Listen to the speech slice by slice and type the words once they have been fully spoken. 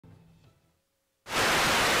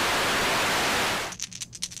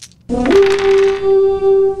Hey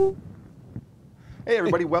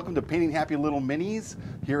everybody, welcome to Painting Happy Little Minis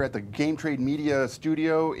here at the Game Trade Media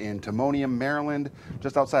Studio in Timonium, Maryland,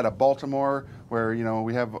 just outside of Baltimore, where,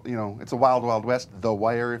 we have, it's a wild, wild west, the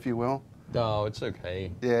wire, if you will. No, it's okay.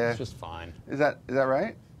 Yeah. It's just fine. Is that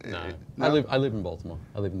right? No. No? I live in Baltimore.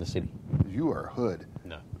 I live in the city. You are hood.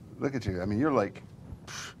 No. Look at you. I mean, you're like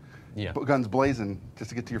Yeah. guns blazing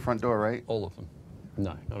just to get to your front door, right? All of them.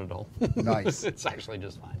 No, not at all. Nice. It's actually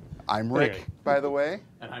just fine. I'm Rick, Anyway. by the way.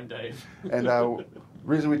 And I'm Dave. And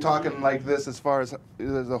reason we're talking like this as far as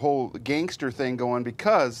the whole gangster thing going,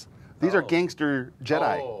 because these are gangster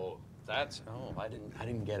Jedi. Oh, I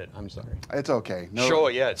didn't get it. I'm sorry. It's okay. No, Sure,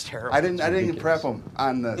 yeah, it's terrible. I didn't prep them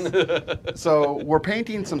on this. So we're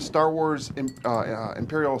painting some Star Wars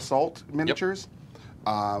Imperial Assault miniatures.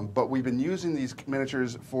 But we've been using these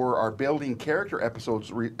miniatures for our building character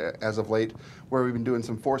episodes as of late, where we've been doing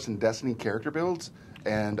some Force and Destiny character builds.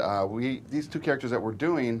 And these two characters that we're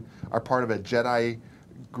doing are part of a Jedi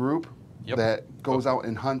group that goes out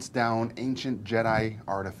and hunts down ancient Jedi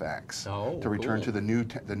artifacts to return to the new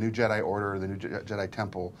Jedi Order, the new Jedi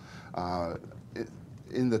Temple.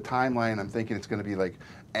 In the timeline, I'm thinking it's going to be like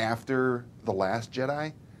after the Last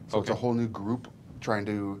Jedi, so it's a whole new group trying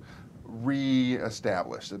to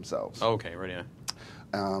re-establish themselves. Okay, right, yeah.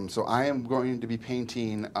 So I am going to be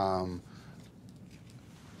painting,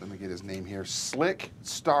 let me get his name here, Slick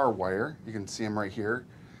Starwire. You can see him right here.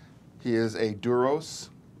 He is a Duros.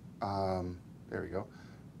 There we go.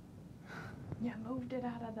 Yeah, moved it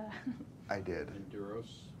out of the... I did. And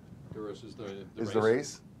Duros is the is race. the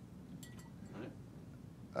race? Right?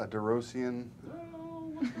 A Durosian. Oh,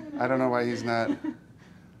 what's going on? I don't know why he's not. It's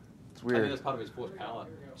I think weird. that's part of his force power.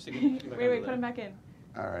 Wait, put him back in.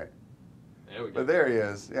 All right. There we go. But there he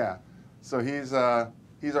is, yeah. So he's our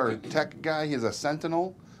tech guy. He's a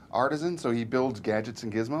Sentinel artisan, so he builds gadgets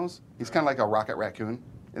and gizmos. He's kind of like a Rocket Raccoon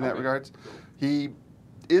in that regards. Cool. He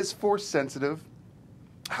is Force sensitive.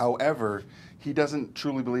 However, he doesn't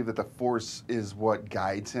truly believe that the Force is what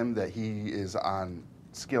guides him, that he is on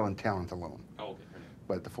skill and talent alone. Oh, okay.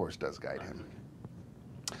 But the Force does guide him.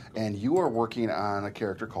 And you are working on a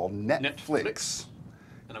character called Netflix.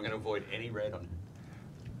 And I'm going to avoid any red on him.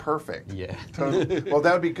 Perfect. Yeah. Totally. Well,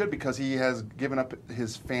 that would be good because he has given up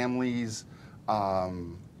his family's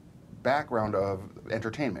background of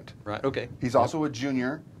entertainment. Right, okay. He's also a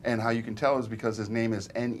junior, and how you can tell is because his name is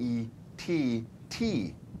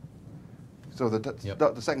N-E-T-T. So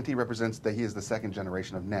the second T represents that he is the second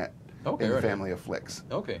generation of Nett in the family of Flixx.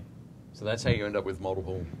 Okay. So that's how you end up with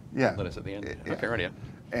multiple letters at the end. Yeah. Okay, right, yeah.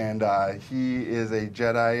 And he is a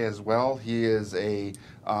Jedi as well. He is a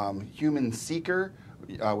human seeker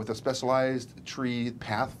with a specialized tree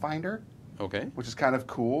pathfinder. Okay. Which is kind of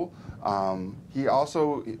cool.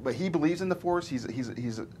 But he believes in the Force. He's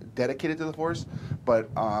dedicated to the Force, but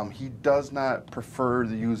he does not prefer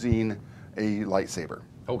using a lightsaber.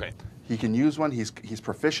 Okay. He can use one. He's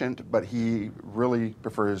proficient, but he really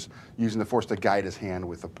prefers using the Force to guide his hand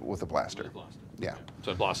with a blaster. With a blaster. Yeah.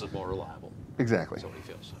 So blaster's more reliable. Exactly. That's what he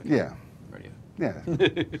feels. Okay. Yeah. Right, Yeah.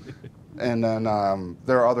 And then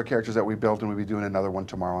there are other characters that we built, and we'll be doing another one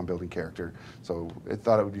tomorrow on building character. So I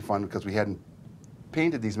thought it would be fun because we hadn't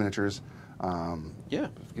painted these miniatures. Yeah.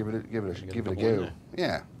 Give it a couple in go. there.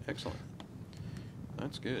 Yeah. Excellent.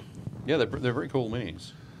 That's good. Yeah, they're very cool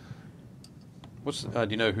minis. Do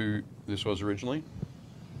you know who this was originally?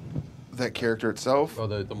 That character itself. Oh,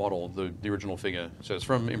 the model, the original figure. So it's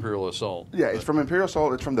from Imperial Assault. Yeah, it's from Imperial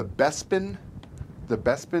Assault. It's from the Bespin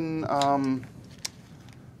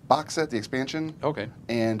box set, the expansion. Okay.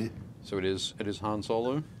 And so it is Han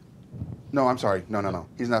Solo? no, I'm sorry. No.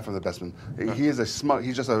 He's not from the Bespin. He is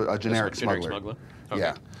he's just a generic smuggler. Generic smuggler? Okay.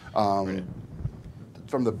 Yeah. Right.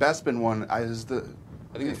 From the Bespin one, I think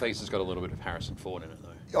the face has got a little bit of Harrison Ford in it, though.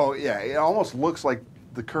 Oh, yeah. It almost looks like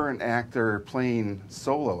the current actor playing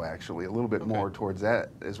Solo, actually. A little bit more towards that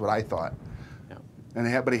is what I thought.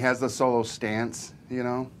 Yeah. But he has the Solo stance,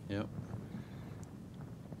 Yep.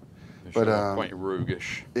 But quite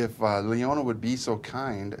roguish. if Leona would be so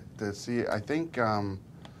kind to see, I think the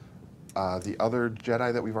other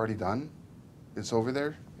Jedi that we've already done is over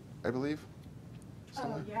there, I believe.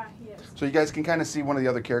 Oh, yeah, he is. So you guys can kind of see one of the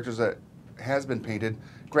other characters that has been painted.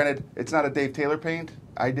 Granted, it's not a Dave Taylor paint.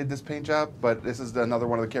 I did this paint job, but this is another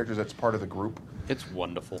one of the characters that's part of the group. It's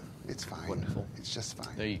wonderful. It's fine. Wonderful. It's just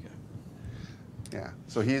fine. There you go. Yeah.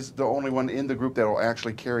 So he's the only one in the group that will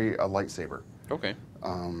actually carry a lightsaber. Okay.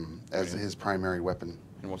 As his primary weapon.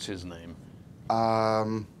 And what's his name?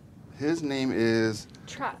 His name is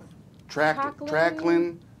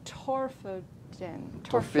Tracklin Torfidian.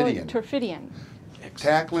 Torfidian.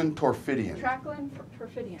 Tracklin Torfidian.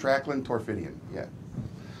 Torfidian. Tracklin Torfidian, yeah.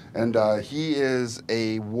 And he is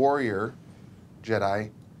a warrior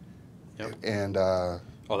Jedi. Yep. And,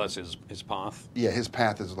 Oh, that's his path? yeah, his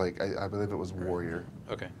path is like, I believe it was warrior.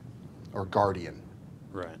 Okay. Or guardian.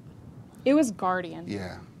 Right. It was Guardian.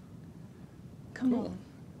 Yeah. Come on.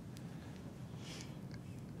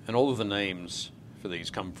 And all of the names for these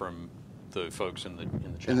come from the folks in the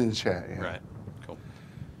chat. And in the chat, yeah. Right. Cool.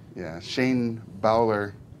 Yeah, Shane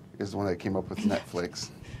Bowler is the one that came up with Netflix.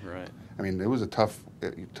 Right. I mean, it was a tough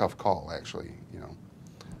call, actually, you know.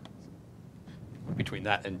 Between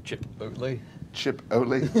that and Chip Oatley. Chip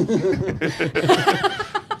Oatley.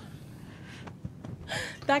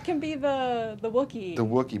 That can be the Wookiee. The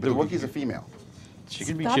Wookiee, but the Wookiee's a female. She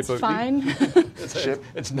can be That's Chip Oatley. fine. Chip.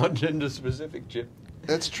 It's not gender specific, Chip.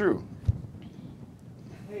 That's true.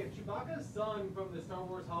 Hey, if Chewbacca's son from the Star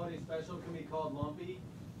Wars Holiday Special can be called Lumpy,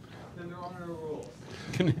 then there are no rules.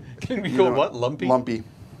 Can we You call know, what? Lumpy? Lumpy.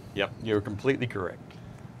 Yep, you're completely correct.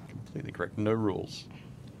 Completely correct. No rules.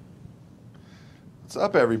 What's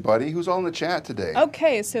up, everybody? Who's all in the chat today?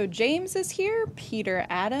 Okay, so James is here. Peter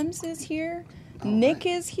Adams is here. Nick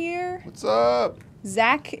is here. What's up?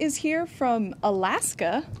 Zach is here from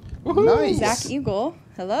Alaska. Nice. Zach Eagle.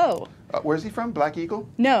 Hello. Where's he from? Black Eagle?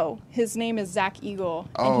 No, his name is Zach Eagle,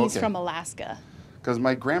 and Oh, he's okay. from Alaska. Because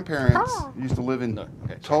my grandparents used to live in No, okay,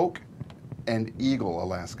 sorry. Toke and Eagle,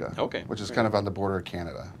 Alaska. Okay. Which is kind of on the border of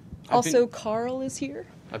Canada. Also, Carl is here.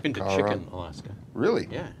 I've been to Colorado. Chicken, Alaska. Really?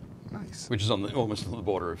 Yeah. Nice. Which is on almost on the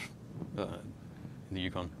border of the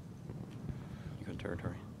Yukon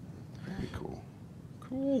territory. Very cool.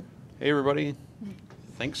 Cool. Hey, everybody.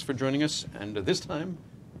 Thanks for joining us. And this time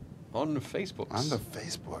on Facebook. On the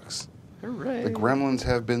Facebooks. Hooray. The gremlins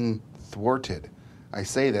have been thwarted. I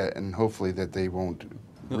say that, and hopefully that they won't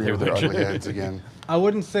rear their ugly heads again. I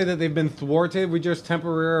wouldn't say that they've been thwarted. We're just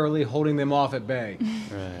temporarily holding them off at bay.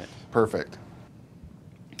 Right. Perfect.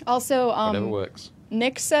 Also, Whatever works.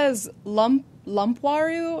 Nick says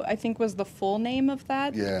Lumpwaru, I think was the full name of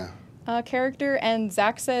that Yeah. character. And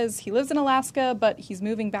Zach says he lives in Alaska, but he's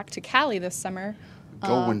moving back to Cali this summer.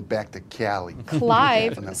 Going back to Cali.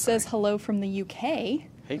 Clive Definitely. says hello from the UK. Hey,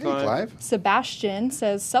 Hey, Clive. Clive. Sebastian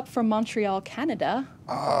says sup from Montreal, Canada.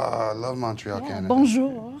 Ah, I love Montreal, Yeah, Canada.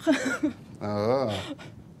 bonjour. Oh.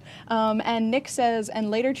 And Nick says, and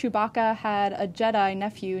later Chewbacca had a Jedi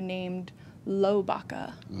nephew named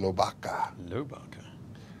Lobaka. Lobaka. Lobaka.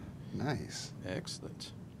 Nice.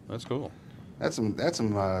 Excellent. That's cool. That's some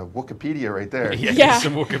Wikipedia right there. Yeah.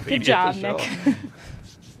 Some Wikipedia Good job, for sure. Nick.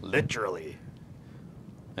 Literally.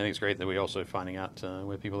 I think it's great that we're also finding out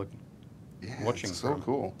where people are Yeah, watching it's so from.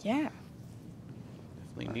 cool. Yeah.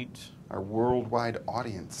 Definitely neat. Our worldwide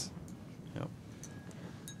audience. Yep.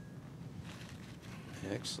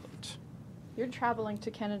 Excellent. You're traveling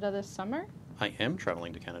to Canada this summer? I am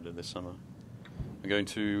traveling to Canada this summer.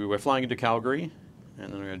 We're flying into Calgary,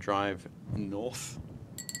 and then we're going to drive north,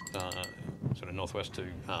 sort of northwest to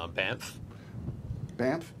Banff.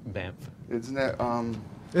 Banff? Banff. Isn't that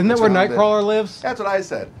Isn't that where sound Nightcrawler lives? That's what I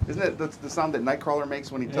said. Isn't it the sound that Nightcrawler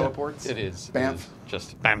makes when he teleports? It is. Banff. It is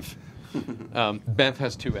just Banff. Banff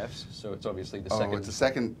has two Fs, so it's obviously the second. It's the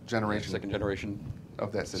second generation Second generation.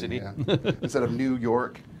 of that city. city. Yeah. Instead of New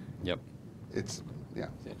York, Yep. it's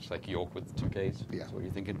It's like York with two Ks. Yeah. That's what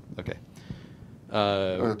you're thinking. Okay.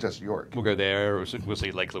 or just York. We'll go there. We'll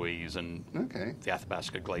see Lake Louise and Okay. the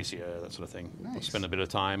Athabasca Glacier, that sort of thing. We'll Nice. spend a bit of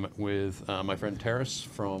time with my friend Terrace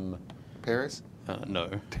from Paris? no,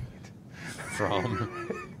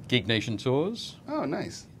 from Geek Nation Tours. Oh,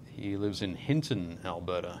 nice. He lives in Hinton,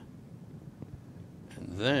 Alberta.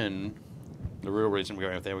 And then the real reason we're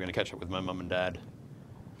going up there, we're going to catch up with my mum and dad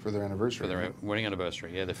For their anniversary. for their right? wedding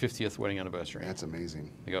anniversary. Yeah, their 50th wedding anniversary. That's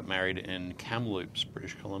amazing. They got married in Kamloops,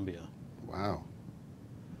 British Columbia. Wow.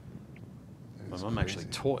 My That is mum actually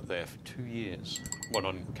crazy. taught there for 2 years. Well,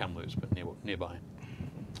 not in Kamloops, but nearby.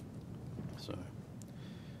 So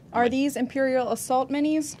Are these Imperial Assault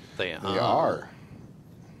minis? they They are.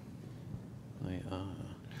 They are.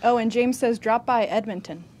 Oh, and James says drop by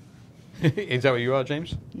Edmonton. Is that where you are,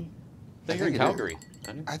 James? I You're in think it Calgary. is.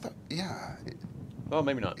 aren't you? I thought, yeah. Oh,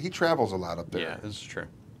 maybe not. He travels a lot up there. Yeah, this is true.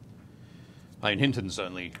 I mean, Hinton's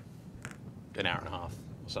only an hour and a half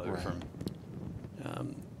or so Right.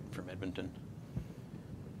 from Edmonton.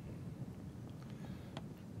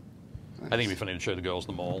 Nice. I think it'd be funny to show the girls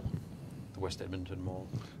the mall, the West Edmonton Mall.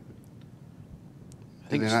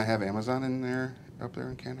 Do they not have Amazon in there, up there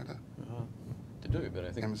in Canada? They do, but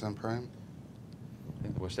I think Amazon Prime?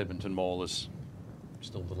 the West Edmonton Mall is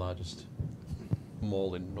still the largest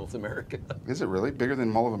mall in North America. Is it really bigger than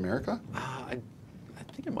Mall of America? I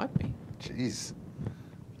think it might be. Jeez.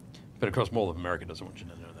 But of course, Mall of America doesn't want you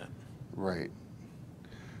to know that. Right.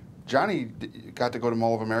 Johnny got to go to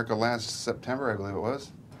Mall of America last September, I believe it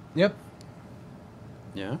was. Yep.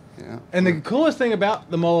 Yeah. Yeah. And the coolest thing about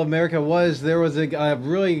the Mall of America was there was a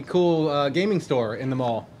really cool gaming store in the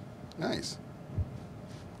mall. Nice.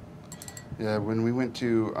 Yeah, when we went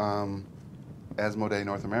to Asmodee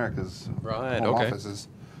North America's Right, home okay. offices,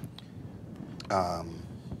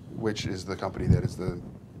 which is the company that is the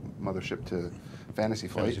mothership to Fantasy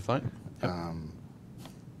Flight. Fantasy Flight. Yep.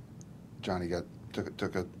 Johnny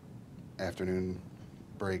took a afternoon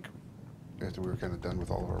break after we were kind of done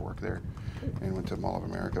with all of our work there, and went to Mall of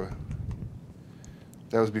America.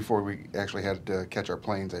 That was before we actually had to catch our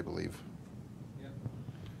planes, I believe.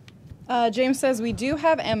 James says we do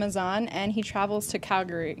have Amazon, and he travels to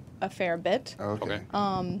Calgary a fair bit. Okay.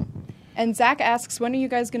 And Zach asks, when are you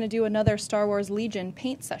guys going to do another Star Wars Legion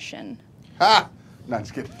paint session? Ha! No,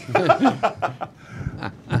 just kidding.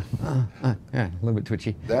 Yeah, a little bit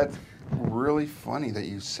twitchy. That's really funny that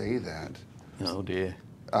you say that. Oh dear.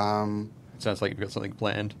 Um, It sounds like you've got something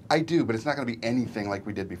planned. I do, but it's not going to be anything like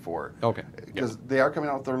we did before. Okay. Because they are coming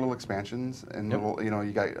out with their little expansions, and Yep. little,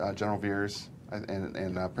 you got General Veers and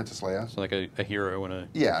Princess Leia. So like a hero and a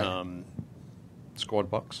Yeah. squad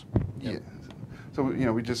box. Yeah. So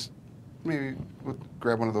we just maybe we'll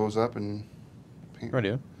grab one of those up and paint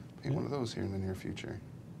Radio. one of those here in the near future.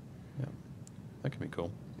 Yeah. That could be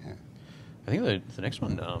cool. Yeah. I think the next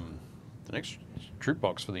one, the next troop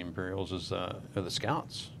box for the Imperials is are the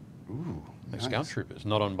Scouts. Ooh. Like Nice. Scout troopers,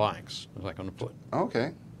 not on bikes, like on foot.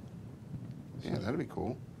 Okay. Yeah, that'd be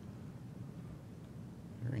cool.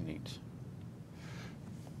 Very neat.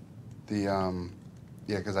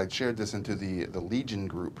 Yeah, because I shared this into the Legion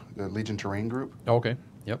group, the Legion Terrain group. Oh, okay.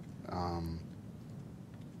 Yep. So I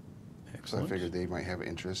Excellent. figured they might have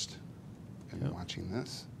interest in Yep. watching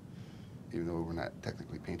this, even though we're not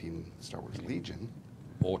technically painting Star Wars Legion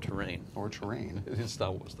Or terrain. or Terrain, It is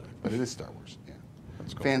Star Wars, though. but it is Star Wars. Yeah,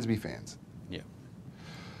 That's cool. fans be fans. Yeah.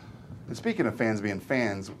 And speaking of fans being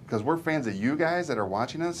fans, because we're fans of you guys that are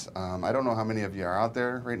watching us, I don't know how many of you are out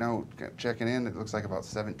there right now checking in. It looks like about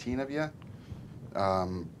 17 of you.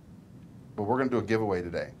 But we're going to do a giveaway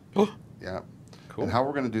today. Yeah. Cool. And how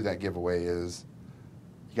we're going to do that giveaway is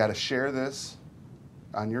you got to share this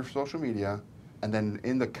on your social media, and then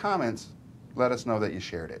in the comments, let us know that you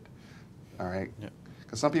shared it. All right? Yeah.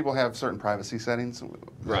 Because some people have certain privacy settings that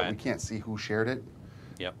Right. we can't see who shared it.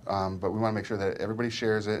 Yep. But we want to make sure that everybody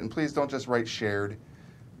shares it. And please don't just write shared.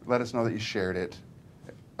 Let us know that you shared it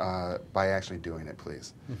by actually doing it,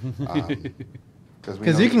 please.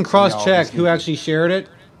 Because you can cross-check who actually shared it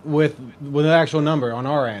with an actual number on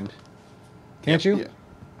our end. Can't you? Yeah,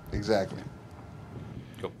 exactly.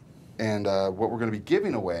 Cool. And what we're going to be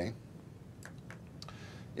giving away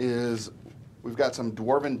is we've got some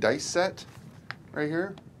Dwarven dice set right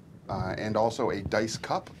here, and also a dice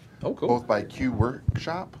cup. Oh, cool. Both by Q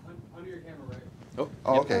Workshop. Under your camera, right? Oh,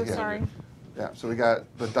 Oh, yep. okay. Oh, Yeah. sorry. Yeah. So we got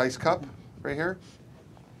the dice cup right here,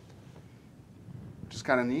 which is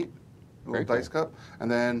kind of neat. A little Very dice cup,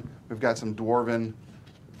 and then we've got some Dwarven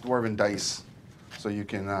dice, so you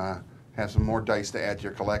can have some more dice to add to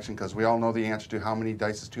your collection. Because we all know the answer to how many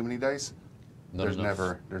dice is too many dice. Not There's enough.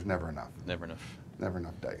 never enough. Never enough. Never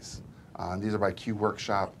enough dice. And these are by Q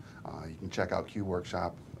Workshop. You can check out Q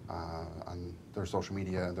Workshop on their social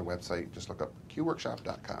media, their website. Just look up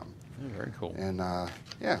qworkshop.com. Yeah, very cool. And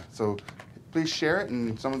yeah, so please share it,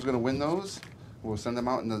 and someone's going to win those. We'll send them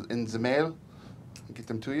out in the mail and get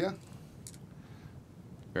them to you.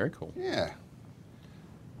 Very cool. Yeah.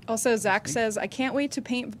 Also, Zach says, I can't wait to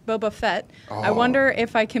paint Boba Fett. I Oh. wonder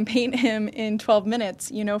if I can paint him in 12 minutes,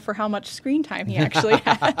 for how much screen time he actually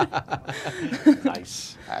had.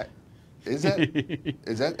 Nice. Is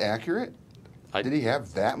that accurate? Did he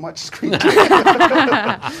have that much screen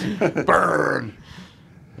time? Burn.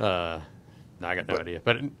 No, I got no idea,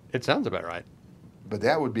 but it sounds about right. But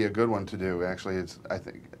that would be a good one to do. Actually, I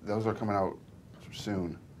think those are coming out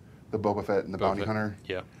soon. The Boba Fett and the Bounty Boba Fett. Hunter.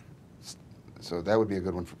 Yeah. So that would be a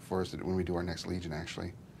good one for us to do when we do our next Legion.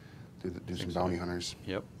 Actually, do some Think so. Bounty Hunters.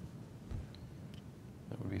 Yep.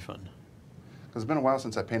 That would be fun. Because it's been a while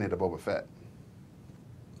since I painted a Boba Fett.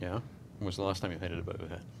 Yeah. When was the last time you painted a Boba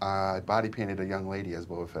Fett? I body painted a young lady as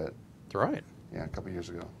Boba Fett. That's right. Yeah, a couple years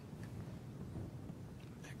ago.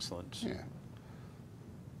 Excellent. Yeah,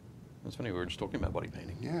 That's funny. We were just talking about body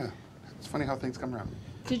painting. yeah. It's funny how things come around.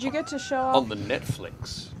 Did you get to show off? On the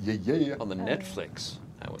Netflix. Yeah. On the Netflix.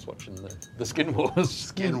 I was watching the Skin Wars.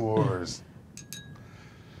 Skin Wars.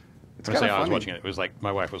 It's When I say kinda I was funny. watching it, it was like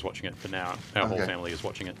my wife was watching it, but now our whole Okay. family is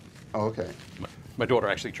watching it. Oh, okay. My daughter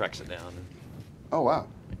actually tracks it down and Oh, wow.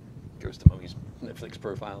 goes to Mummy's Netflix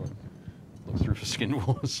profile and look through for Skin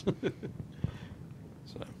Wars.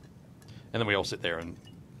 So, and then we all sit there and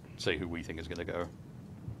say who we think is going to go.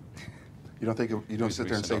 You don't think you don't sit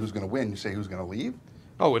there and say who's going to win. You say who's going to leave.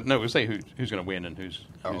 Oh no, we'll say who's going to win and who's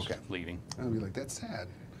okay. leaving. I'll be like, that's sad.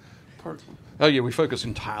 Oh yeah, we focus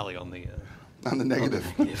entirely on the negative.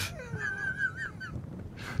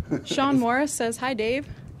 Sean Morris says, "Hi, Dave."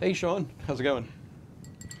 Hey, Sean. How's it going?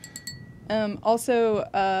 Also,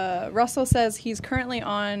 Russell says he's currently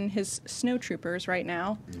on his snowtroopers right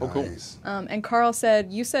now. Oh, cool. Nice. And Carl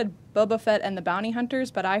said, "You said Boba Fett and the Bounty Hunters,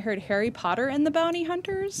 but I heard Harry Potter and the Bounty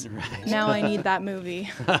Hunters. Right. Now I need that movie."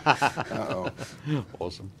 Uh-oh.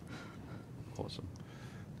 Awesome.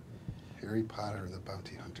 Harry Potter and the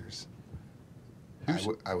Bounty Hunters.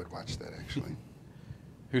 I would watch that, actually.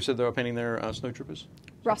 Who said they were painting their snowtroopers?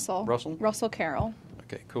 Russell. Russell Carroll.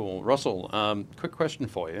 Okay, cool. Russell, quick question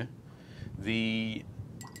for you.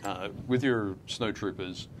 With your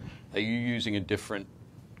snowtroopers, are you using a different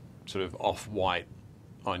sort of off-white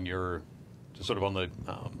on your, sort of on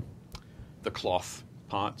the cloth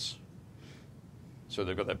parts? So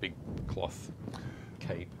they've got that big cloth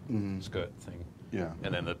cape, skirt thing. Yeah.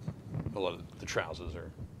 And then a lot of the trousers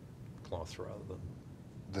are cloth rather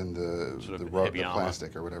than the sort of the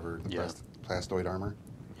plastic or whatever, the plastoid armor.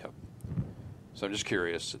 Yep. So I'm just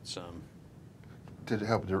curious. It's to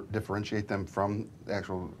help differentiate them from the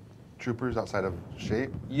actual troopers outside of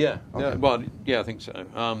shape. Yeah. Okay. Yeah. Well, yeah, I think so.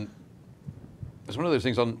 It's one of those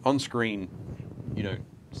things on screen. You don't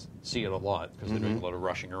see it a lot because they're doing a lot of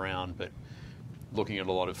rushing around, but looking at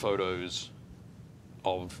a lot of photos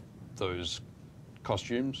of those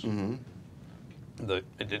costumes,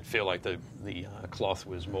 it did feel like the cloth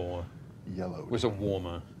was more yellow. Was a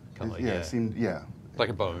warmer color. Yeah, it seemed like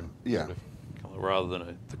a bone. Yeah. Sort of color, rather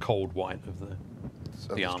than the cold white of the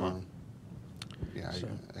armor. Strong. Yeah, So,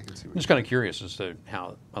 I can see. I'm just kind of curious as to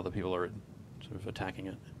how other people are sort of attacking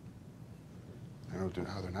it. I don't know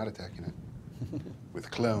how they're not attacking it with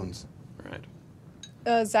clones. Right.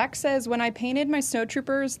 Zach says, "When I painted my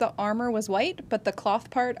snowtroopers, the armor was white, but the cloth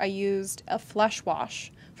part I used a flesh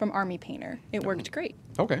wash from Army Painter. It worked great."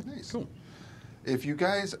 Okay. Nice. Cool. If you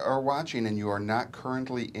guys are watching and you are not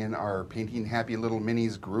currently in our Painting Happy Little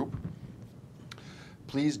Minis group,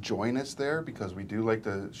 please join us there because we do like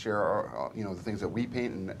to share our, the things that we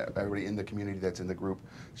paint, and everybody in the community that's in the group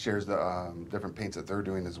shares the different paints that they're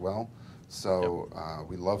doing as well. So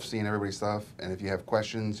we love seeing everybody's stuff, and if you have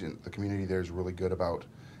questions, the community there is really good about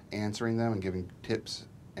answering them and giving tips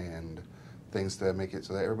and things to make it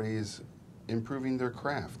so that everybody is improving their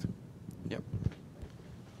craft. Yep.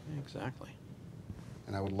 Exactly.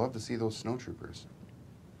 And I would love to see those snowtroopers.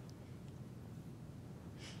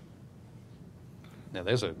 Now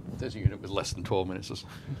there's a unit with less than 12 minutes of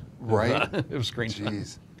screen time.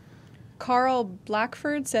 Jeez. Carl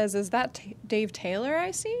Blackford says, "Is that Dave Taylor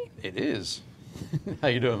I see?" It is. How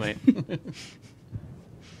you doing, mate?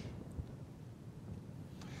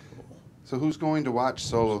 So who's going to watch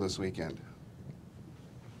Solo this weekend?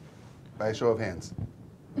 By a show of hands.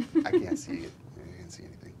 I can't see it. I can't see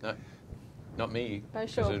anything. No, not me. By a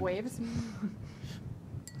show of waves?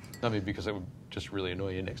 I mean, because it would just really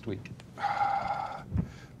annoy you next week.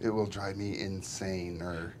 It will drive me insane.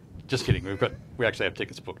 Just kidding. We actually have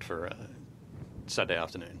tickets booked for Saturday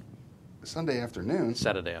afternoon. Sunday afternoon?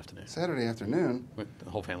 Saturday afternoon. Saturday afternoon? The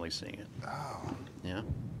whole family's seeing it. Oh. Yeah?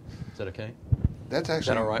 Is that okay? That's actually... Is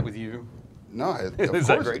that all right with you? No, of Is course.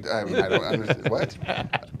 that great? I mean, I don't understand. What?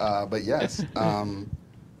 But yes. I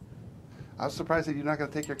was surprised that you're not going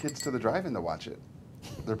to take your kids to the drive-in to watch it.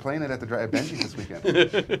 They're playing it at the Benji's this weekend.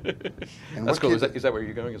 And that's cool. Is that where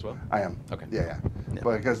you're going as well? I am. Okay. Yeah.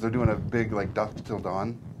 But because they're doing a big, dusk till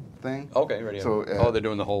dawn thing. Okay, ready. So, they're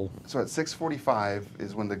doing the whole... So at 6:45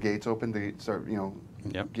 is when the gates open to start,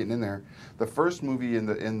 getting in there. The first movie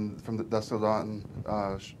from the Dusk Till Dawn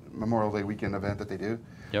Memorial Day weekend event that they do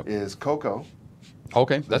is Coco.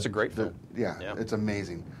 Okay, that's a great film. Yeah, it's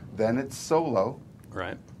amazing. Then it's Solo.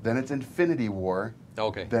 Right. Then it's Infinity War.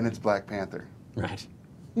 Okay. Then it's Black Panther. Right.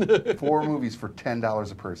 4 movies for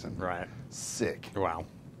 $10 a person. Right. Sick. Wow.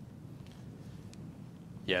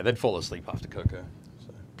 Yeah, they'd fall asleep after Coco.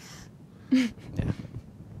 So. Yeah.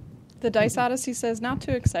 The Dice Odyssey says, "Not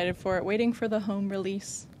too excited for it, waiting for the home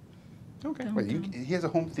release." Okay. Wait, he has a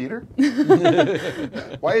home theater?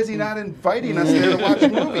 Why is he not inviting us there to watch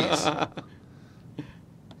movies?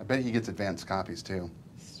 I bet he gets advanced copies, too.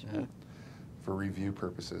 Yeah. For review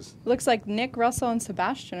purposes. Looks like Nick, Russell, and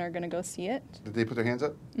Sebastian are going to go see it. Did they put their hands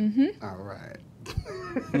up? Mm-hmm. All right.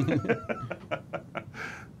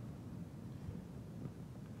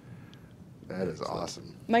 That is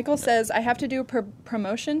awesome. Michael says, I have to do a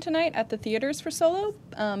promotion tonight at the theaters for Solo,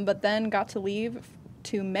 but then got to leave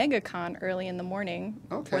to MegaCon early in the morning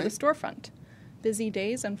for Okay. the storefront. Busy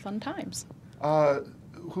days and fun times.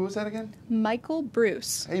 Who is that again? Michael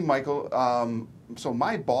Bruce. Hey, Michael. So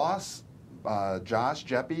my boss, Josh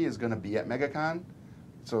Jeppy, is going to be at MegaCon.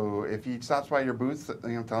 So if he stops by your booth,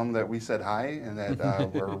 tell him that we said hi and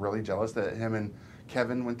that we're really jealous that him and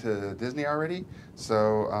Kevin went to Disney already.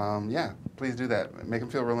 So yeah, please do that. Make him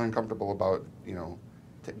feel really uncomfortable about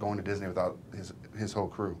going to Disney without his whole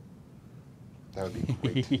crew. That would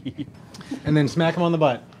be great. And then smack him on the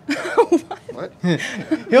butt. What?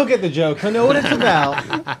 He'll get the joke. He'll know what it's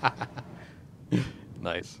about.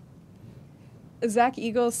 Nice. Zach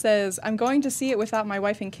Eagle says, I'm going to see it without my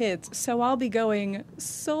wife and kids, so I'll be going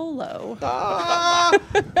solo.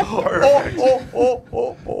 Perfect.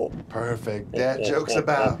 Perfect. Dad jokes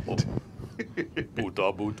about.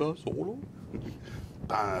 Buta solo.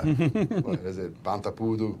 What is it?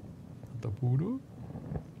 Bantapudu. Buta.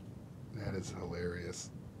 That is hilarious.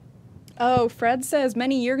 Oh, Fred says,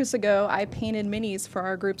 many years ago, I painted minis for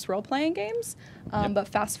our group's role-playing games, but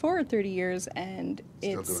fast forward 30 years, and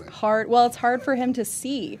Still it's doing it. hard. Well, it's hard for him to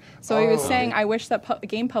see. So he was Oh. saying, I wish that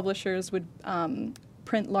game publishers would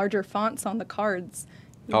print larger fonts on the cards.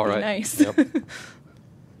 It would All be right. nice. Yep.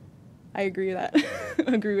 I agree with that.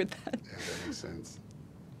 Agree with that. Yeah, that makes sense.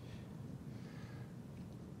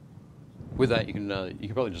 With that, you can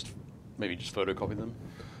probably maybe just photocopy them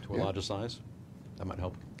to a Yeah. larger size. That might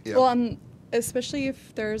help. Yeah. Well, especially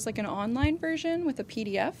if there's like an online version with a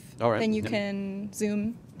PDF, All right. then you Yep. can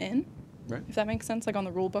zoom in, Right. if that makes sense, like on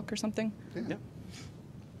the rule book or something. Yeah. Yeah.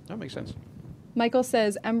 That makes sense. Michael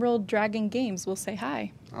says, Emerald Dragon Games will say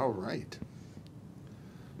hi. All right.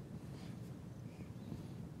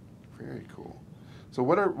 Very cool. So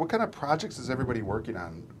what kind of projects is everybody working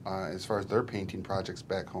on as far as their painting projects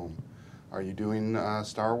back home? Are you doing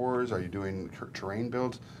Star Wars? Are you doing terrain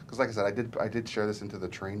builds? Because like I said, I did share this into the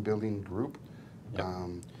terrain building group. Yep.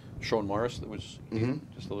 Sean Morris, that was here Mhm.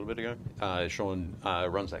 just a little bit ago. Sean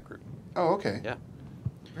runs that group. Oh, okay. Yeah.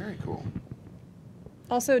 Very cool.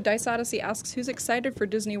 Also, Dice Odyssey asks, who's excited for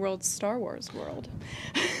Disney World's Star Wars World?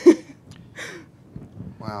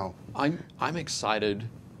 Wow. I'm excited.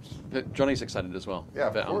 Johnny's excited as well. Yeah,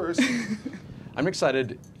 of But, course. I'm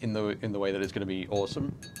excited in the way that it's going to be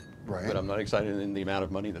awesome. Right. But I'm not excited in the amount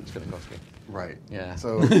of money that it's going to cost me. Right. Yeah.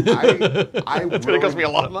 So I It's going to cost me a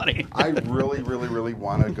lot of money. I really, really, really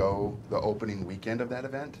want to go the opening weekend of that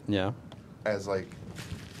event Yeah. as like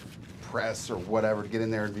press or whatever to get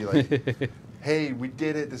in there and be like, hey, we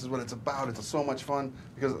did it. This is what it's about. It's so much fun.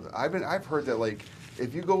 Because I've heard that like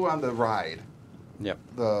if you go on the ride, Yep.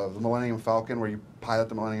 the Millennium Falcon, where you pilot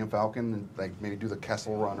the Millennium Falcon and like maybe do the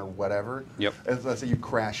Kessel Run or whatever. Yep. As let's say you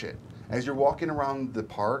crash it. As you're walking around the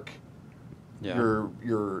park, Yeah.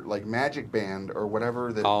 your like magic band or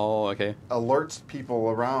whatever that Oh, okay. alerts people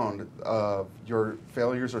around of your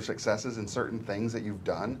failures or successes in certain things that you've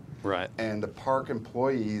done. Right. And the park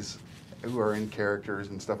employees who are in characters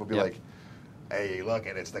and stuff will be Yep. like, hey, look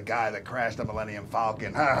it, it's the guy that crashed the Millennium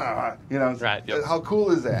Falcon. It's- Right, yep. How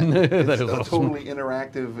cool is that? That It's is a awesome. totally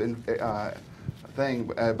interactive thing.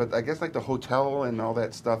 But I guess like the hotel and all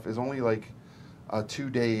that stuff is only like a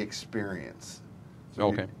 2-day experience. So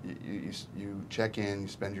Okay. You check in, you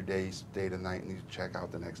spend your day, stay the night, and you check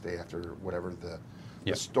out the next day after whatever the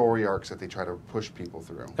Yep. story arcs that they try to push people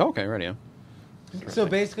through. Okay, right, yeah. So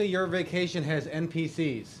basically, your vacation has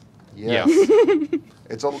NPCs. Yes.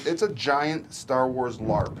 It's a giant Star Wars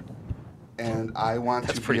LARP, and I want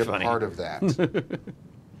That's to be pretty a funny. part of that.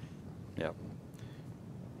 Yep.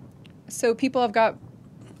 So people have got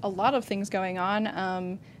a lot of things going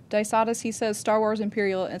on. Dice Odyssey says Star Wars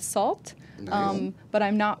Imperial Assault, Nice. but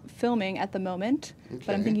I'm not filming at the moment. But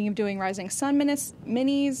I'm Okay. thinking of doing Rising Sun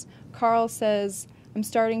minis. Carl says I'm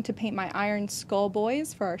starting to paint my Iron Skull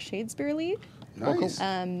boys for our Shadespire League. Nice.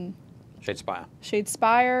 Shadespire.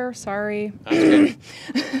 Shadespire, sorry. That's okay.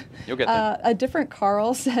 You'll get there. A different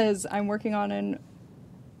Carl says I'm working on an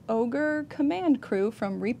Ogre Command Crew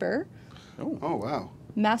from Reaper. Oh wow.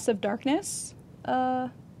 Massive Darkness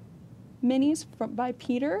minis by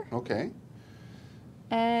Peter. Okay.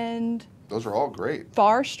 And Those are all great.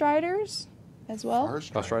 Far Striders as well. Far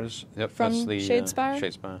Fast Riders. Yep. From that's the Shadespire?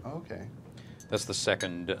 Shadespire. Okay. That's the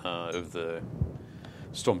second of the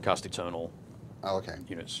Stormcast Eternal Oh, okay.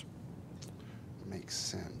 units. Makes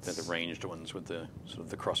sense. They're the ranged ones with the sort of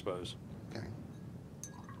the crossbows. Okay.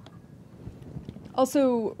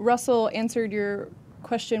 Also, Russell answered your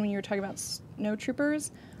question when you were talking about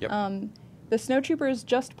snowtroopers. Yep. The snowtroopers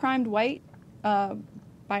just primed white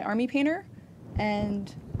by Army Painter,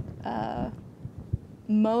 and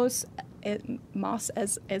Moss Eisley? Moss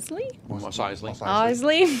Eisley.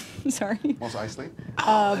 Eisley. Sorry. Moss Eisley.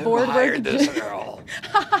 Board work. this girl.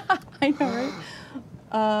 I know,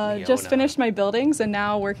 right? Just finished my buildings and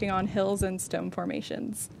now working on hills and stone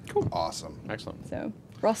formations. Cool. Awesome. Excellent. So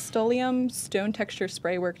Rust-Oleum stone texture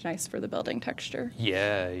spray worked nice for the building texture.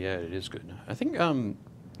 Yeah, it is good. I think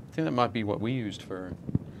that might be what we used for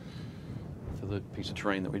the piece of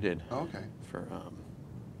terrain that we did. Oh, okay. For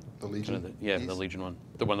The Legion? the Legion one.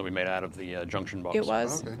 The one that we made out of the junction box. It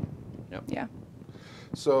was. Okay. Yep. Yeah.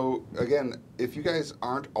 So, again, if you guys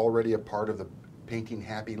aren't already a part of the Painting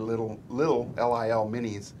Happy Little LIL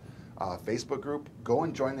Minis Facebook group, go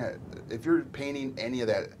and join that. If you're painting any of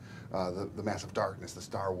that, the Massive Darkness, the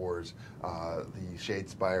Star Wars, the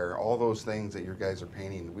Shadespire, all those things that you guys are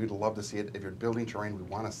painting, we'd love to see it. If you're building terrain, we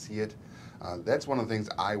want to see it. That's one of the things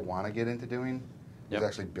I want to get into doing, is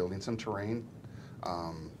actually building some terrain.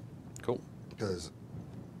 Cool. Because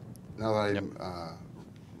now that I'm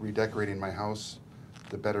redecorating my house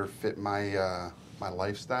to better fit my my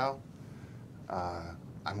lifestyle,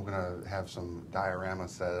 I'm gonna have some dioramas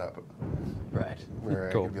set up. Right. Where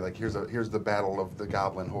Cool. I could be like, here's the battle of the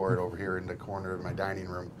Goblin Horde over here in the corner of my dining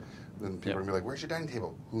room. Then people are gonna be like, where's your dining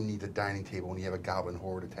table? Who needs a dining table when you have a Goblin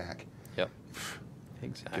Horde attack? Yep.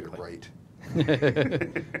 Exactly. Get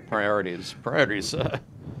it right. Priorities.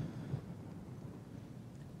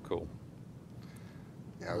 Cool.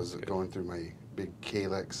 Yeah, I was going through my big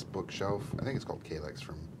Kalex bookshelf. I think it's called Kalex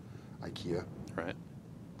from IKEA. Right.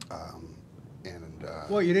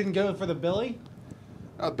 What, you didn't go for the Billy?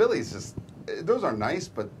 Billy's just, those are nice,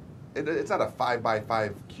 but it's not a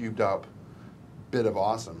 5x5 cubed up bit of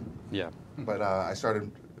awesome. Yeah. But I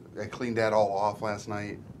cleaned that all off last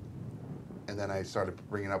night, and then I started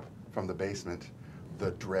bringing up from the basement,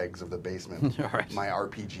 the dregs of the basement, All right. my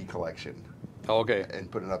RPG collection. Oh, okay.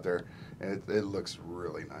 And putting it up there, and it looks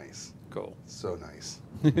really nice. Cool. So nice.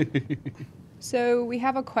 So we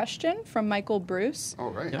have a question from Michael Bruce.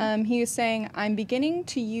 Oh, right. He is saying, I'm beginning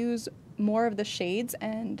to use more of the shades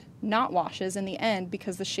and not washes in the end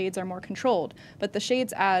because the shades are more controlled, but the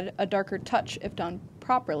shades add a darker touch if done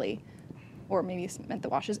properly. Or maybe he meant the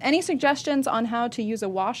washes. Any suggestions on how to use a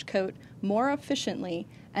wash coat more efficiently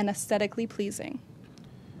and aesthetically pleasing?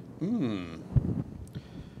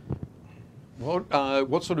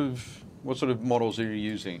 What sort of models are you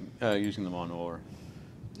using them on, or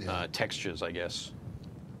textures? I guess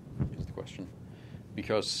is the question,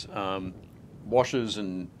 because washes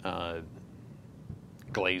and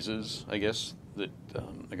glazes, I guess, that are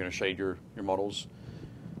going to shade your models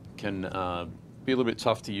can be a little bit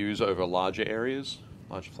tough to use over large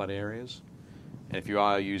flat areas. And if you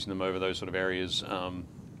are using them over those sort of areas,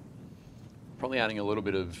 probably adding a little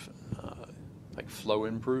bit of like flow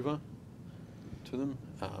improver to them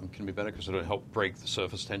can be better, because it'll help break the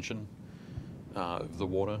surface tension of the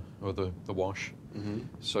water or the wash,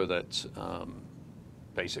 so that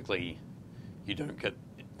basically you don't get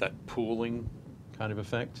that pooling kind of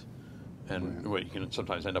effect. And what you can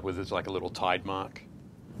sometimes end up with is like a little tide mark,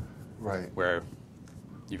 Right. where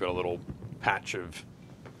you've got a little patch of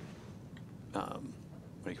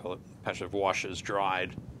patch of washes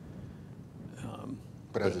dried.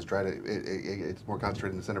 But as it's dried, it's more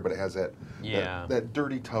concentrated in the center, but it has that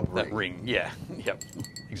dirty tub ring. That ring, yeah. Yep,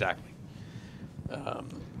 exactly.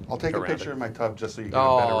 I'll take a around picture it. of my tub just so you get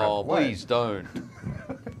a better Oh, reference. please don't.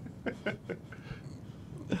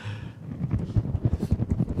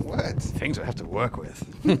 What? Things I have to work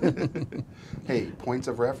with. Hey, points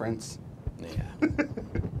of reference. Yeah.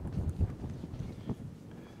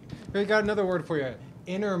 We got another word for you.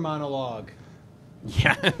 Inner monologue.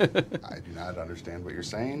 Yeah. I do not understand what you're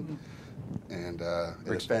saying, and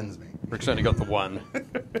it offends me. Rick's only got the one.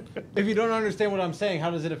 If you don't understand what I'm saying,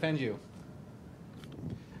 how does it offend you?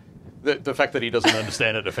 The fact that he doesn't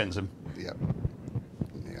understand it offends him. Yep.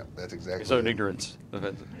 Yep, that's exactly His own it. ignorance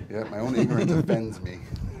offends him. Yep, my own ignorance offends me.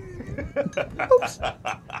 Oops.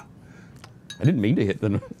 I didn't mean to hit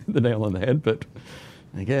the nail on the head, but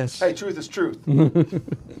I guess. Hey, truth is truth. I'm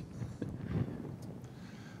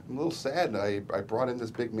a little sad. I brought in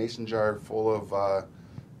this big mason jar full of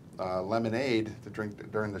lemonade to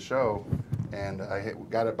drink during the show, and I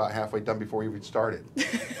got it about halfway done before we even started.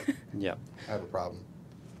 Yeah. I have a problem.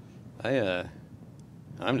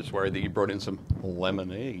 I'm just worried that you brought in some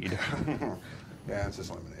lemonade. Yeah, it's just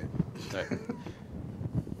lemonade. Right.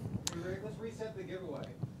 Let's reset the giveaway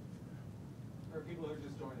for people who are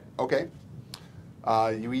just joining. Okay.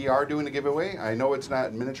 We are doing a giveaway. I know it's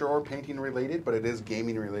not miniature or painting related, but it is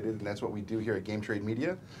gaming related, and that's what we do here at Game Trade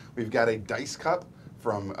Media. We've got a dice cup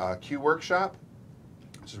from Q Workshop,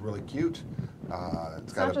 which is really cute.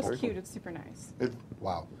 It's not just cute, it's super nice.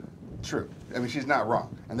 Wow. True. I mean, she's not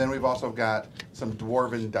wrong. And then we've also got some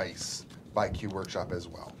Dwarven dice by Q Workshop as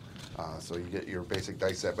well. So you get your basic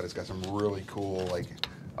dice set, but it's got some really cool, like,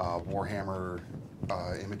 Warhammer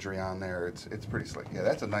imagery on there. It's pretty slick. Yeah,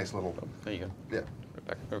 that's a nice little... There you go. Yeah. Right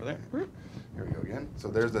back over there. Here we go again. So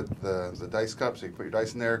there's the dice cup. So you put your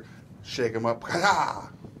dice in there, shake them up.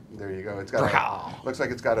 There you go. It's got looks like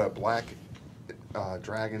it's got a black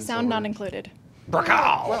dragon. Sound not included.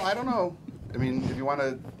 Well, I don't know. I mean, if you want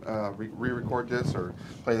to re-record this or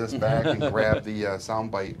play this back and grab the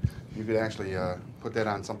sound bite, you could actually put that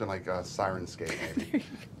on something like Sirenscape, maybe.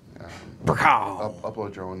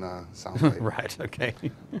 Upload your own sound bite. Right, okay.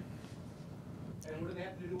 And what do they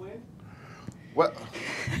have to do to win? Well,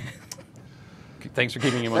 Thanks for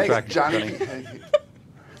keeping him on track, Johnny.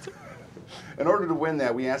 In order to win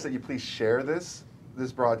that, we ask that you please share this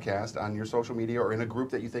broadcast on your social media or in a group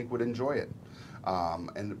that you think would enjoy it.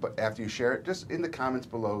 But after you share it, just in the comments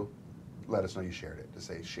below, let us know you shared it. Just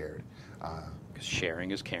say shared. Because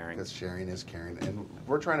sharing is caring. Because sharing is caring. And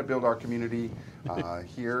we're trying to build our community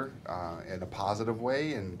here in a positive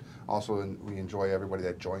way. And also we enjoy everybody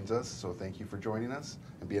that joins us. So thank you for joining us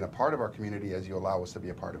and being a part of our community as you allow us to be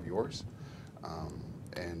a part of yours.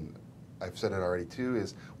 And I've said it already too,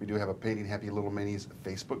 is we do have a Painting Happy Little Minis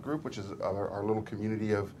Facebook group, which is our little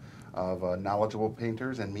community of knowledgeable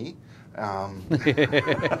painters and me.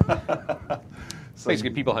 So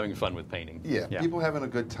basically people having fun with painting. Yeah, people having a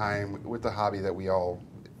good time with the hobby that we all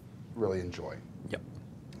really enjoy. Yep.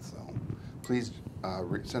 So please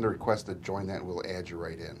send a request to join that and we'll add you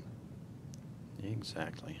right in.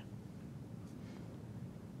 Exactly.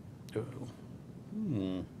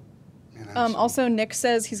 Also, Nick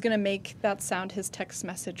says he's going to make that sound his text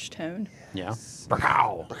message tone. Yeah.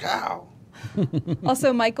 Bacow.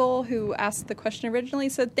 Also, Michael, who asked the question originally,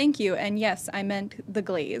 said thank you. And yes, I meant the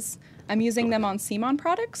glaze. I'm using them on Simon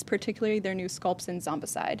products, particularly their new sculpts in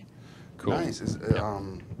Zombicide. Cool. Nice.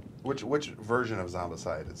 Which version of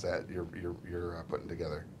Zombicide is that you're putting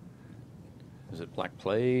together? Is it Black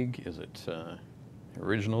Plague? Is it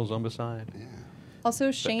original Zombicide? Yeah.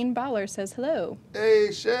 Also, Shane Bowler says hello.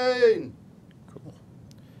 Hey, Shane! Cool.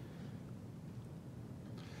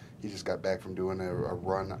 He just got back from doing a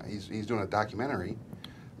run. He's doing a documentary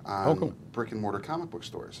on brick and mortar comic book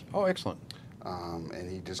stores. Oh, excellent. And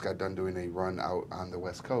he just got done doing a run out on the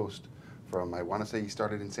West Coast from, I want to say he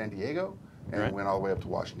started in San Diego and went all the way up to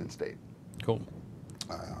Washington State. Cool.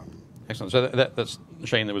 Excellent. So that's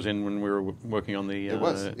Shane that was in when we were working on the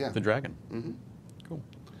the dragon. Mm-hmm. Cool.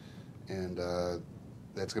 And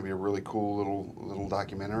that's going to be a really cool little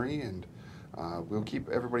documentary, and we'll keep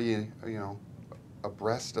everybody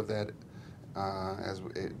abreast of that as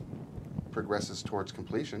it progresses towards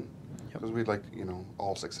completion. Because we'd like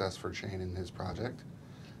all success for Shane and his project.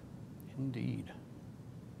 Indeed.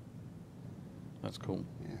 That's cool.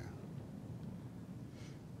 Yeah.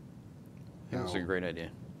 Yeah, that's a great idea.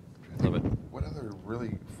 Love it. What other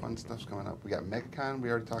really fun stuff's coming up? We got MegaCon. We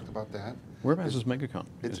already talked about that. Whereabouts is MegaCon?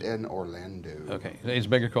 It's in Orlando. Okay. Is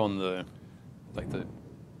MegaCon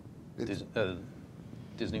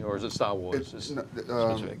Disney, or is it Star Wars?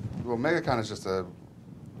 Well, MegaCon is just a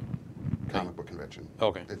comic book convention.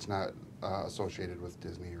 Okay. It's not associated with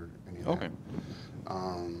Disney or any of that.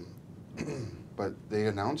 Okay. But they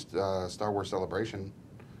announced Star Wars Celebration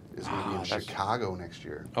is going to be in Chicago next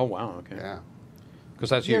year. Oh, wow. Okay. Yeah. Because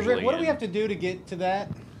that's usually Rick, what do we have to do to get to that?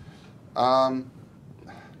 I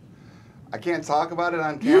can't talk about it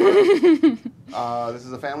on camera. This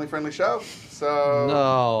is a family-friendly show, so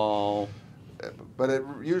no. But it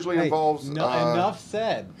usually involves enough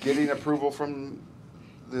said. Getting approval from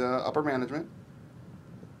the upper management,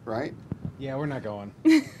 right? Yeah, we're not going.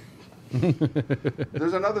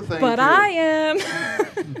 There's another thing. But too, I am.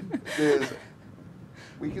 is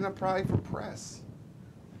we can apply for press.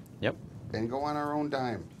 Yep. And go on our own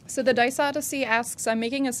dime. So the Dice Odyssey asks, I'm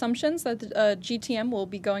making assumptions that GTM will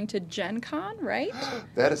be going to Gen Con, right?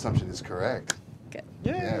 That assumption is correct. Good.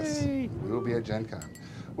 Yay. Yes, we will be at Gen Con.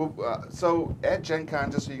 Well, so at Gen Con,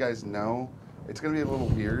 just so you guys know, it's going to be a little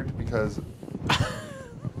weird because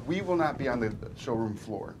we will not be on the showroom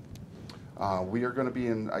floor. We are going to be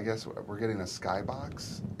in, I guess, we're getting a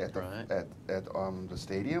skybox at the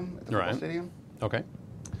stadium, at the football stadium. Okay.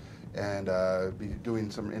 And be doing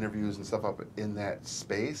some interviews and stuff up in that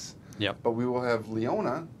space. Yep. But we will have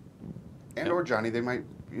Leona and or Johnny. They might,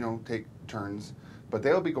 take turns, but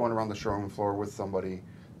they'll be going around the showroom floor with somebody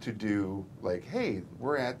to do like, hey,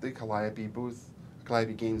 we're at the Calliope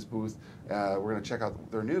Games booth. We're going to check out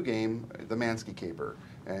their new game, the Mansky Caper,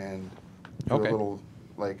 and do a little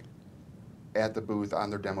like at the booth on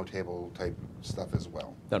their demo table type stuff as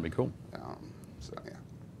well. That'd be cool. So yeah,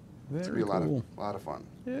 Very it's gonna be cool. a lot of fun.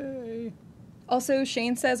 Yay. Also,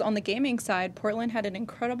 Shane says on the gaming side, Portland had an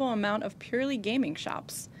incredible amount of purely gaming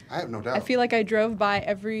shops. I have no doubt. I feel like I drove by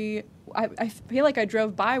I feel like I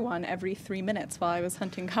drove by one every 3 minutes while I was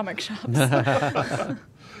hunting comic shops. I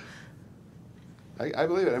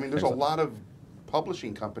believe it. I mean, there's a lot of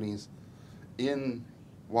publishing companies in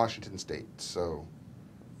Washington State, so.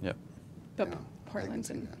 Yep. But Yeah, Portland's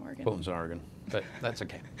I can in see that. Oregon. Portland's in Oregon, but that's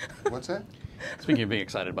okay. What's that? Speaking of being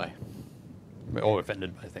excited by or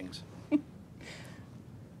offended by things.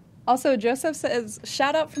 Also, Joseph says,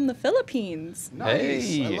 shout out from the Philippines. Nice.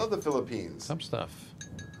 Hey. I love the Philippines. Some stuff.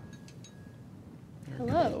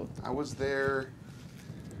 Hello. I was there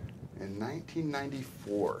in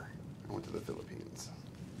 1994. I went to the Philippines.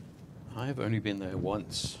 I've only been there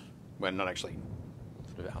once. Well, not actually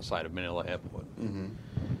sort of outside of Manila Airport. Mm-hmm.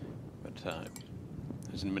 But I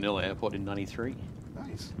was in Manila Airport in '93.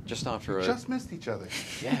 Nice. Just after We a... just missed each other.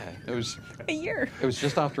 Yeah, it was A year.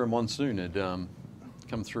 just after a monsoon had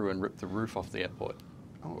come through and ripped the roof off the airport.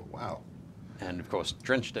 Oh, wow. And, of course,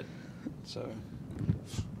 drenched it. So,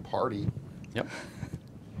 Party. yep.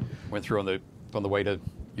 Went through on the way to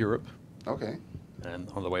Europe Okay. and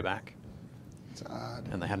on the way back. It's odd.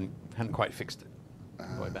 And they hadn't quite fixed it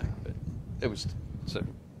on the way back. But it was... So,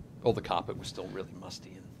 all the carpet was still really musty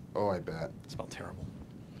and Oh, I bet. it smelled terrible.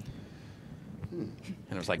 And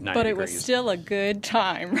it was like 90 But it degrees. was still a good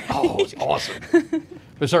time, right? Oh, it was awesome.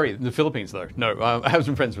 But sorry, the Philippines, though. No, I have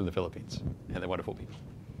some friends from the Philippines, and they're wonderful people.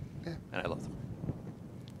 Yeah. And I love them.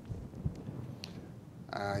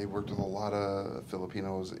 I worked with a lot of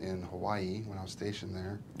Filipinos in Hawaii when I was stationed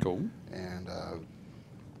there. Cool. And,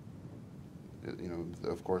 you know,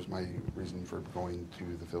 of course, my reason for going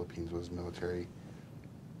to the Philippines was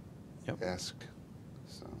military-esque.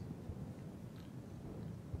 So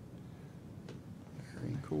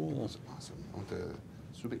Very cool. it was awesome. I went to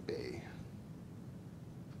Subic Bay.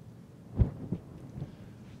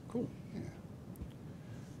 Cool. Yeah.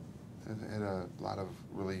 Had a lot of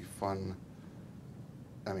really fun.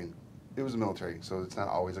 I mean, it was the military, so it's not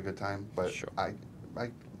always a good time. But Sure. I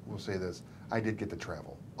will say this: I did get to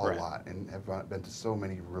travel a Right. lot and have been to so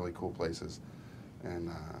many really cool places. And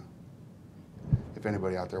if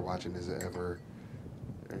anybody out there watching is ever,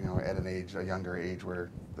 you know, at a younger age where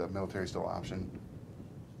the military is still an option,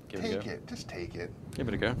 Give it a take go. it. Just take it. Give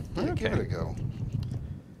it a go. Yeah, give it a go.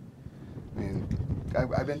 I mean,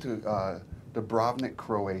 I've been to Dubrovnik,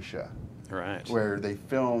 Croatia, Right. where they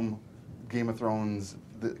film Game of Thrones,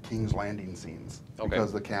 the King's Landing scenes. Okay.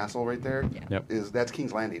 Because the castle right there Yep. that's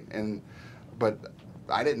King's Landing. But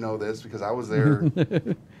I didn't know this because I was there.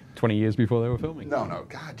 20 years before they were filming. No,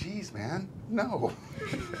 God, geez, man, no.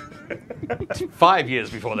 5 years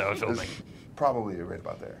before they were It was filming. probably right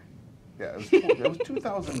about there. Yeah, it was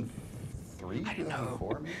 2003, I didn't know.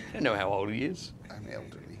 2004, maybe. I don't know how old he is. I'm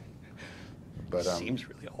elderly. But Seems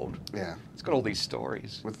really old. yeah, It's got all these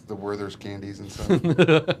stories. with the Werther's candies and stuff,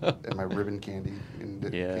 and my ribbon candy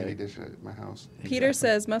Yeah. candy dish at my house. Peter Exactly.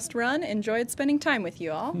 says, must run. Enjoyed spending time with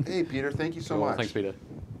you all. Hey, Peter, thank you so Cool. much. Thanks, Peter.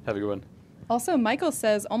 Have a good one. Also, Michael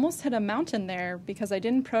says, almost hit a mountain there because I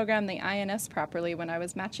didn't program the INS properly when I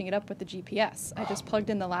was matching it up with the GPS. I just plugged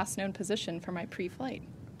in the last known position for my pre-flight.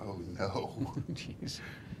 Oh no. Jeez.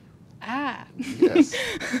 Ah. Yes.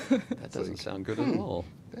 That doesn't sound good at all.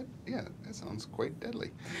 That sounds quite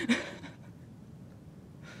deadly.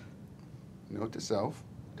 Note to self: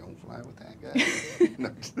 don't fly with that guy.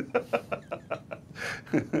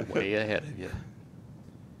 No. Way ahead of you.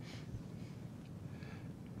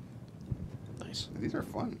 Nice. These are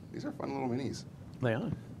fun. These are fun little minis. They are.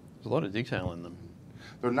 There's a lot of detail in them.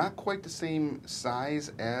 They're not quite the same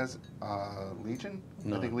size as Legion.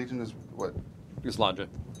 No. I think Legion is what? It's larger.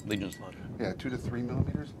 Legion's larger. Yeah, 2 to 3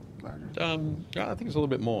 millimeters larger. Yeah, I think it's a little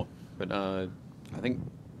bit more, but I think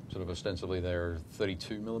sort of ostensibly they're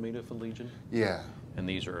 32 millimeter for Legion, Yeah. and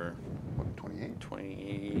these are What,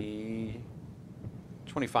 28?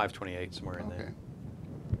 25, 28, somewhere in Okay. there.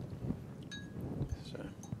 So,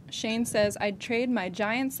 Shane says, I'd trade my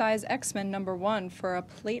giant size X-Men #1 for a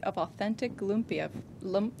plate of authentic lumpia.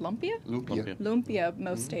 Lumpia? Lumpia. Lumpia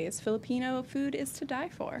most days. Filipino food is to die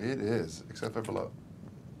for. It is, except for bloat.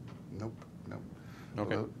 Nope.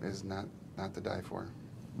 Okay. Bloat is not to die for.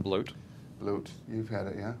 bloat? Bloat. You've had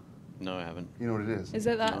it, yeah? No, I haven't. You know what it is? Is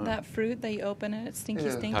it No. that fruit that you open and it's stinky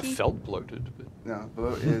Yeah. stinky? I felt bloated, but No,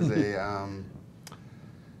 bloat is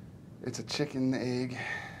it's a chicken egg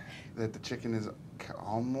that the chicken is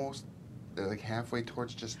almost like halfway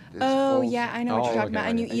towards just. It's Oh full. yeah, I know what Oh, you're talking about. okay.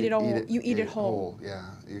 And you eat it all. You eat it whole. Yeah,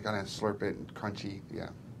 you gotta slurp it, crunchy. Yeah,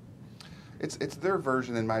 It's their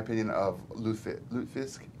version, in my opinion, of lutefisk.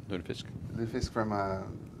 Lutefisk. Lutefisk from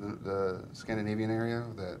the Scandinavian area,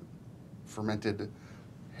 that fermented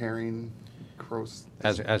herring, gross.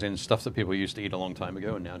 As in stuff that people used to eat a long time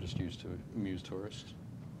ago and now just used to amuse tourists.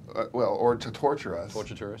 Well, or to torture us.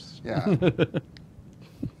 Torture tourists. Yeah.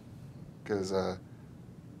 Because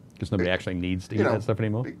nobody actually needs to eat that stuff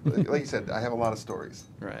anymore. Like you said, I have a lot of stories.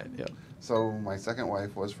 Right, yeah. So my second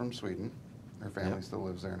wife was from Sweden. Her family still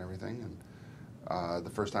lives there and everything. And the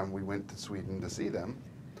first time we went to Sweden to see them,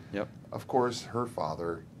 Yep. of course, her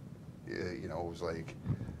father, was like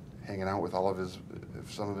hanging out with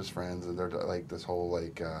some of his friends, and they're like this whole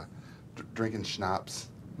like drinking schnapps,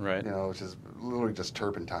 Right. which is literally just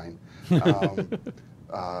turpentine. And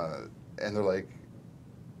they're like,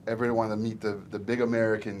 everybody wanted to meet the big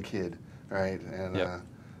American kid, right? And Yep.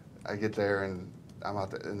 I get there and I'm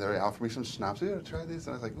out there, and they offer me some schnapps. Yeah, try this.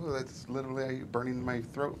 And I was like, oh, that's literally burning my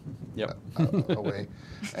throat Yep. away.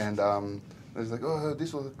 And I was like, oh,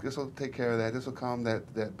 this will take care of that. This will calm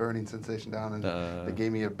that burning sensation down. And they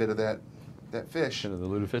gave me a bit of that fish. Kind of the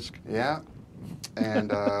lutefisk. Yeah.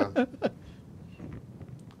 And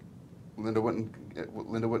Linda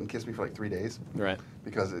wouldn't kiss me for like 3 days. Right.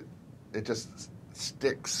 Because it just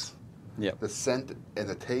sticks. Yep. The scent and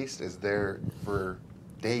the taste is there for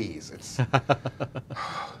days. It's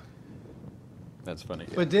That's funny.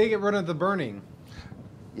 But did it get rid of the burning?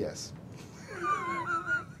 yes.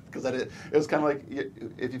 Because it was kind of like,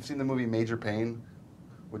 if you've seen the movie Major Pain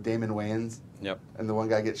with Damon Wayans, Yep. and the one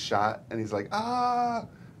guy gets shot, and he's like, ah!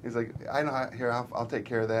 He's like, I know, I'll take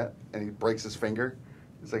care of that. And he breaks his finger.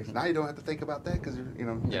 He's like, now you don't have to think about that because you're,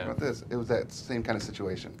 think about this. It was that same kind of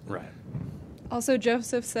situation. Right. Also,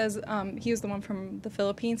 Joseph says he was the one from the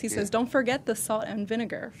Philippines. He says, don't forget the salt and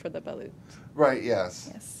vinegar for the balut. Right, yes.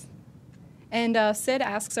 Yes. And Sid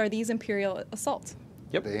asks, are these Imperial Assault?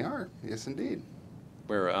 Yep. They are, yes indeed.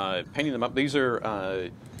 We're painting them up. These are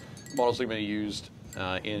models that are going to be used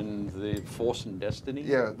in the Force and Destiny.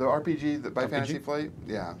 Yeah, the RPG by RPG? Fantasy Flight,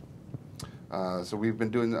 yeah. So we've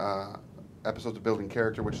been doing episodes of Building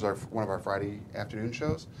Character, which is one of our Friday afternoon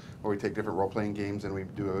shows, where we take different role-playing games and we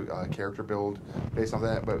do a character build based on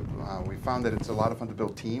that. But we found that it's a lot of fun to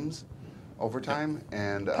build teams over time.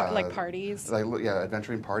 And Like parties?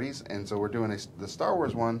 Adventuring parties. And so we're doing the Star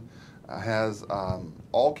Wars one has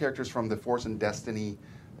all characters from the Force and Destiny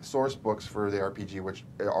source books for the RPG, which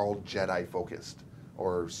are all Jedi-focused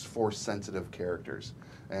or Force-sensitive characters.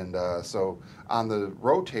 And so on the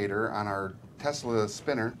rotator, on our Tesla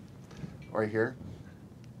spinner, right here.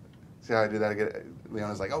 See how I do that again?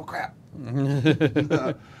 Leona's like, oh, crap.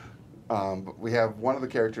 But we have one of the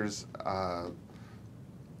characters,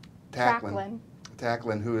 Tacklin,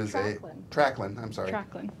 who is Tracklin, I'm sorry.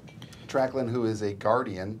 Tracklin, who is a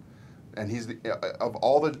guardian, and he's of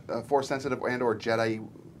all the Force-sensitive and or Jedi,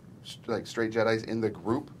 like straight Jedis in the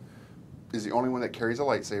group, is the only one that carries a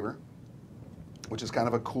lightsaber, which is kind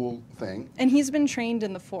of a cool thing. And he's been trained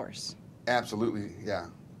in the Force. Absolutely, yeah.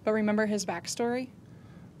 But remember his backstory?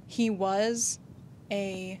 He was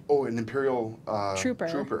an Imperial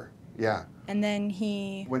trooper. Yeah. And then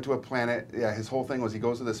he went to a planet. Yeah, his whole thing was he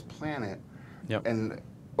goes to this planet, Yep. and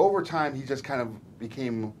over time he just kind of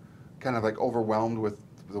became kind of like overwhelmed with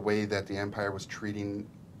the way that the Empire was treating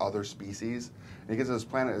other species. And he gets to this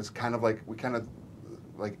planet. It's kind of like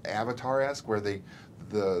like Avatar-esque, where the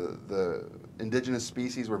indigenous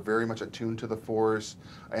species were very much attuned to the Force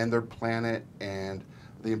and their planet, and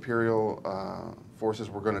the Imperial forces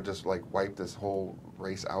were going to just like wipe this whole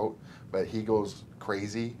race out, but he goes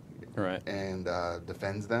crazy, Right. and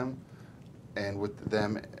defends them, and with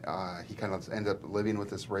them, he kind of ends up living with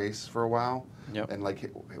this race for a while. Yep. And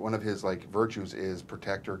like one of his like virtues is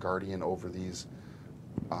protector, guardian over these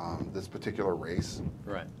this particular race,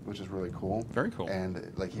 Right. which is really cool. Very cool.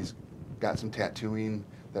 And like he's got some tattooing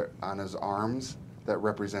that on his arms that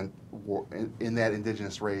represent in that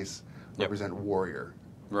indigenous race represent warrior.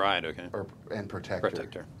 Right. Okay. And protector.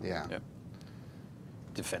 Protector. Yeah. Yep.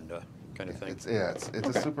 Defender kind of thing. It's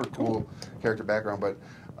a super cool character background, but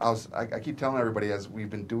I keep telling everybody as we've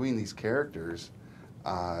been doing these characters,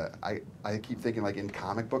 I keep thinking like in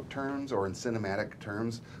comic book terms or in cinematic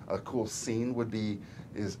terms, a cool scene would be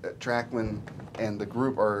Tracklin and the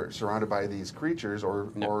group are surrounded by these creatures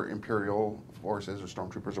or Imperial forces or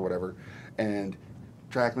stormtroopers or whatever, and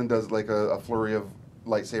Tracklin does like a flurry of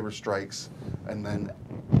lightsaber strikes, and then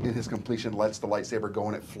in his completion lets the lightsaber go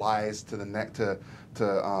and it flies to the neck to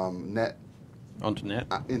Nett. Onto Nett.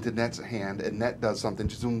 Into Nett's hand, and Nett does something,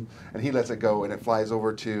 zoom, and he lets it go, and it flies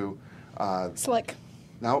over to Slick.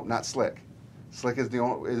 No, not Slick. Slick is the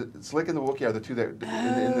only. Slick and the Wookiee are the two that in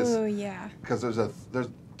this. Oh yeah. Because there's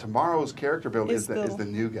tomorrow's character build Is is the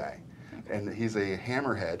new guy, and he's a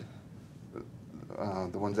hammerhead.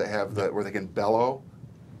 The ones that have where they can bellow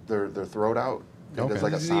their throat out. It does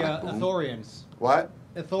like a This is sonic the boom. Ithorians. What?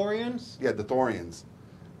 Ithorians? Yeah, the Thorians.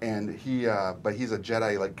 And but he's a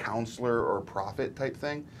Jedi like counselor or prophet type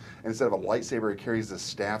thing. And instead of a lightsaber, he carries this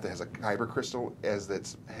staff that has a kyber crystal as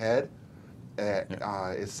its head.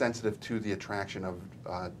 Is sensitive to the attraction of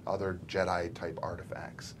other Jedi type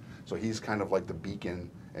artifacts. So he's kind of like the beacon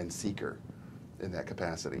and seeker in that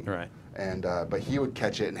capacity. Right. And but he would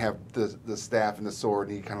catch it and have the staff and the sword,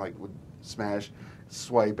 and he kind of like would smash,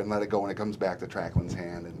 swipe, and let it go, and it comes back to Tracklin's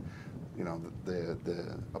hand, and you know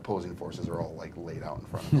the opposing forces are all like laid out in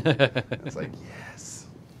front of him. It's like yes.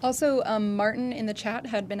 Also, Martin in the chat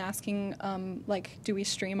had been asking, like,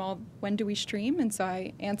 when do we stream? And so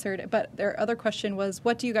I answered, but their other question was,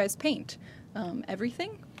 what do you guys paint?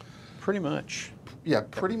 Everything? Pretty much. Yeah,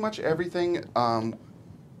 pretty much everything.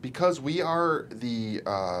 Because we are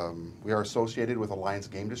associated with Alliance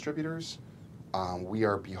Game Distributors, we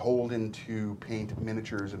are beholden to paint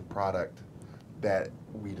miniatures and product that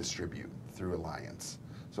we distribute through Alliance.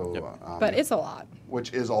 So, but it's a lot.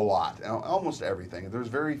 Which is a lot. Almost everything. There's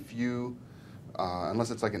very few, unless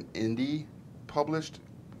it's like an indie published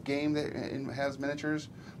game that has miniatures,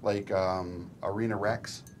 like Arena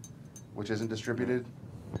Rex, which isn't distributed.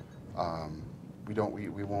 We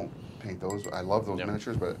won't paint those. I love those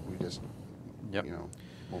miniatures, but we just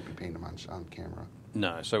won't be painting them on camera.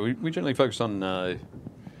 No, so we generally focus on a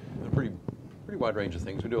pretty wide range of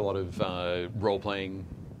things. We do a lot of role-playing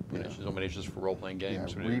miniatures for role-playing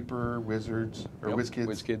games. Yeah, Reaper, Wizards, or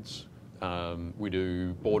WizKids. WizKids. We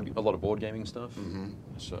do a lot of board gaming stuff. Mm-hmm.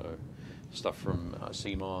 So stuff from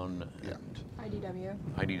CMON and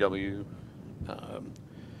IDW.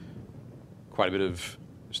 Quite a bit of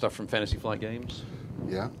stuff from Fantasy Flight Games.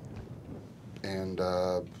 Yeah. And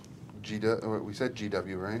we said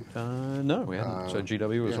GW, right? No, we haven't. So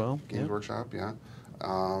GW as well. Games Workshop, yeah.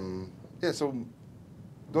 So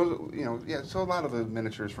those, so a lot of the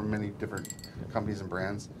miniatures from many different companies and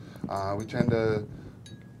brands. We tend to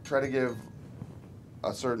try to give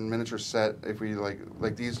a certain miniature set. If we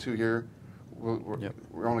like these two here,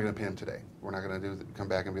 we're only going to paint them today. We're not going to come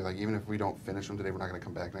back and be like, even if we don't finish them today, we're not going to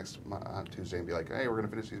come back next Tuesday and be like, hey, we're going to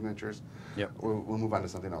finish these miniatures. Yep. We'll move on to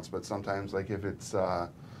something else. But sometimes, like if it's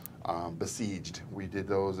Besieged, we did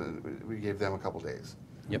those and we gave them a couple days.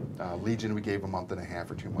 Yep. Legion, we gave a month and a half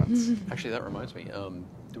or 2 months. Actually, that reminds me.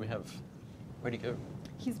 Do we have? Where'd he go?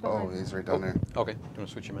 He's behind. Oh, he's right down there. Okay. Do you want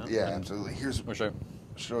to switch him out? Yeah, absolutely. We'll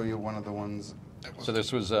show you one of the ones. So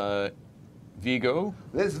this was Vigo.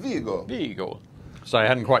 This is Vigo. Vigo. So I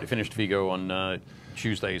hadn't quite finished Vigo on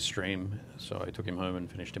Tuesday's stream, so I took him home and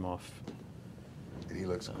finished him off. And he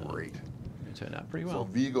looks great. It turned out pretty well.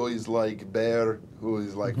 So Vigo is like Bear, who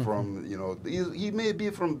is like from, he may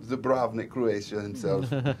be from Dubrovnik, Croatia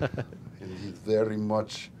himself. And he's very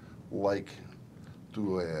much like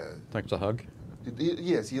to... Thanks a hug.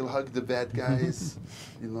 Yes, he'll hug the bad guys,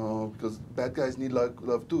 because bad guys need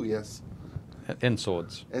love too, yes. And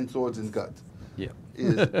swords. And swords and guts. Yeah.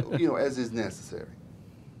 As is necessary.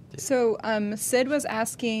 So Sid was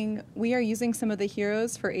asking, we are using some of the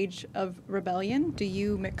heroes for Age of Rebellion. Do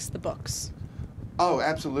you mix the books? Oh,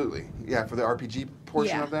 absolutely. Yeah, for the RPG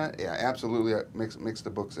portion Yeah. of that, yeah, absolutely. Mix the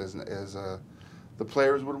books as the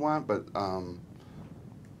players would want, but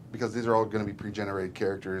because these are all going to be pre-generated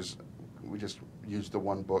characters, we just use the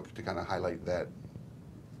one book to kind of highlight that,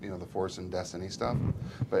 the Force and Destiny stuff.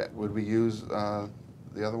 But would we use the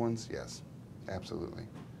other ones? Yes, absolutely.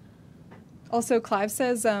 Also, Clive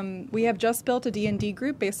says, we have just built a D&D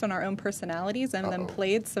group based on our own personalities and then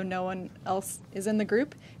played so no one else is in the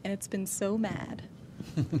group, and it's been so mad.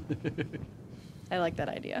 I like that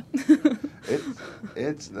idea. But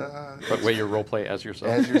where you roleplay as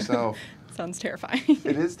yourself. As yourself. Sounds terrifying.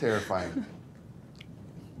 It is terrifying.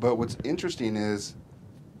 But what's interesting is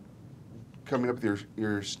coming up with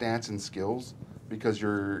your stats and skills, because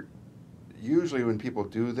usually when people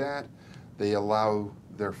do that, they allow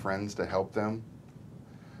their friends to help them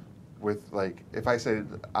with, like, if I said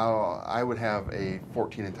I would have a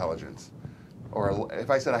 14 intelligence, or if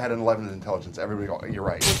I said I had an 11 intelligence, everybody go, you're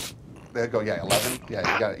right. They'd go, yeah, 11?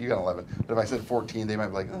 Yeah, you got 11. But if I said 14, they might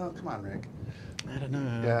be like, oh, come on, Rick. I don't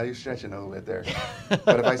know. Yeah, you're stretching a little bit there.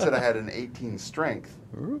 But if I said I had an 18 strength,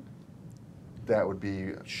 that would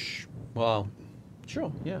be... Well,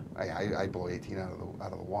 sure, yeah. I blow 18 out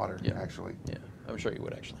of the water, actually. Yeah, I'm sure you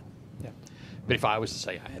would, actually. Yeah. But if I was to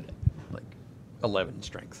say I had, 11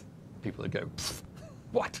 strength, people would go,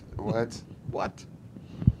 what? What? What?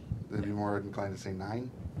 They'd be more inclined to say 9?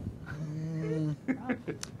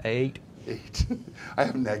 8. 8. I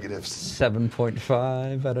have negatives.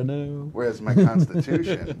 7.5, I don't know. Whereas my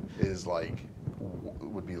constitution is like,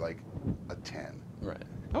 would be like a 10. Right.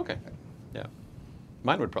 Okay. Yeah.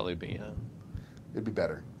 Mine would probably be, It'd be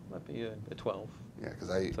better. might be a 12. Yeah, because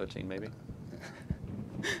I 13 maybe.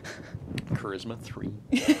 Charisma 3.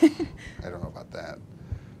 I don't know about that.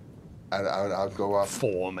 I'd go off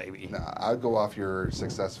 4 maybe. No, I'd go off your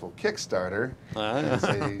successful Kickstarter and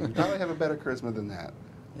say you probably have a better charisma than that.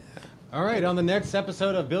 All right, on the next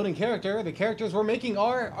episode of Building Character, the characters we're making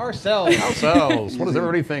are ourselves. Ourselves. What does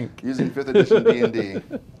everybody think? Using 5th edition D&D.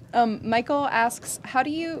 Michael asks, how do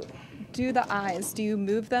you do the eyes? Do you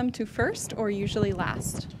move them to first or usually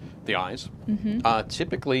last? The eyes.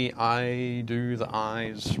 Typically, I do the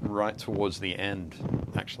eyes right towards the end.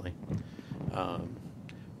 Actually,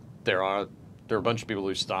 there are a bunch of people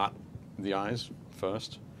who start the eyes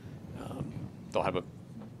first. They'll have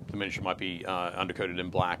the miniature might be undercoated in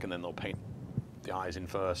black, and then they'll paint the eyes in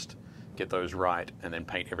first, get those right, and then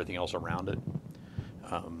paint everything else around it.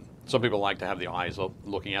 Some people like to have the eyes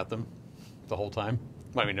looking at them the whole time.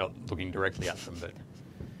 I mean, not looking directly at them, but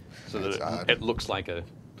so that it looks like a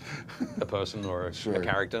person or a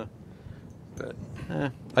character. But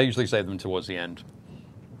I usually save them towards the end.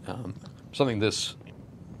 Something this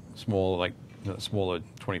small, like smaller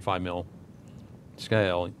 25 mil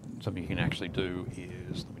scale, something you can actually do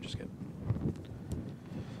is, let me just get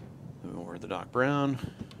more of the dark brown,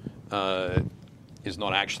 is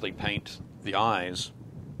not actually paint the eyes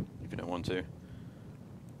if you don't want to.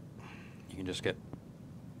 You can just get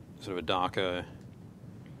sort of a darker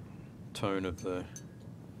tone of the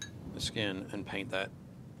skin and paint that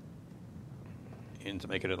in to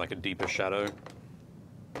make it like a deeper shadow.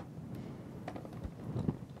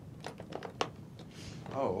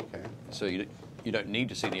 Oh, okay. So you don't need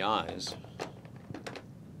to see the eyes.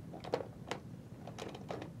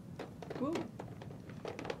 Ooh.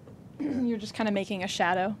 You're just kind of making a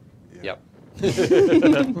shadow. Yeah.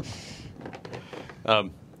 Yep.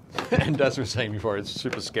 And as we were saying before, it's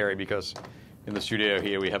super scary because in the studio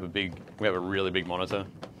here we have a really big monitor.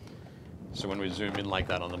 So when we zoom in like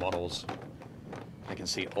that on the models, I can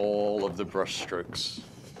see all of the brush strokes.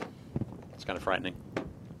 It's kind of frightening.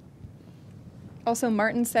 Also,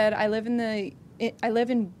 Martin said, I live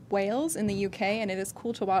in Wales in the UK, and it is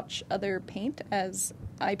cool to watch other paint, as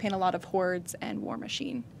I paint a lot of Hordes and War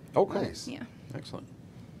Machine. Oh, cool. Nice. Yeah. Excellent.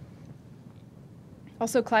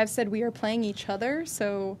 Also, Clive said we are playing each other,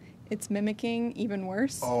 so it's mimicking even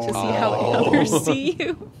worse Oh. to see how the others see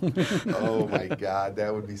you. Oh my God,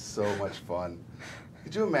 that would be so much fun.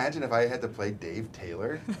 Could you imagine if I had to play Dave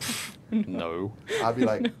Taylor? No. I'd be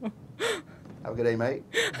like, have a good day, mate.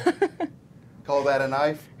 Call that a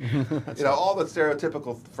knife? All the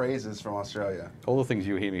stereotypical phrases from Australia. All the things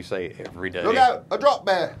you hear me say every day. Look out, a drop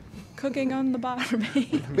bear. Cooking on the bottom.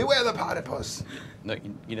 Beware the platypus. No,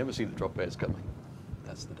 you never see the drop bears coming.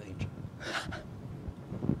 That's the danger.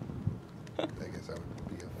 I guess I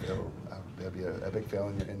would be a fail. That'd be a big fail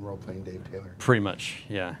in role-playing Dave Taylor. Pretty much,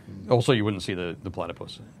 yeah. Also, you wouldn't see the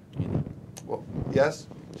platypus. Well, yes,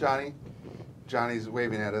 Johnny. Johnny's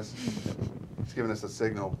waving at us. He's giving us a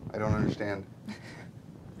signal. I don't understand.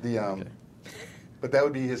 Okay. But that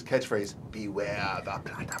would be his catchphrase, beware the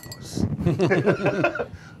platypus.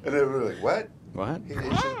 And then we're like, what? What?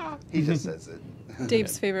 He just says it.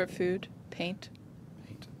 Dave's favorite food, paint.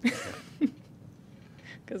 Paint.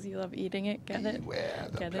 Because you love eating it, get it? Beware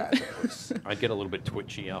the Get it? platypus. I'd get a little bit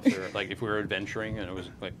twitchy after, like, if we were adventuring and it was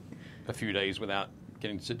like a few days without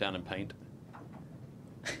getting to sit down and paint.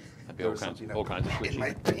 I'd be There all was kinds something of in twitchy.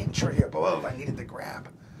 my paint tray above I needed to grab.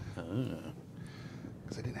 Ah.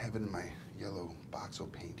 Because I didn't have it in my yellow box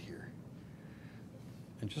of paint here.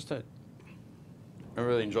 And just I'm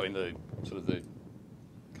really enjoying the sort of the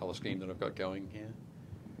color scheme that I've got going here.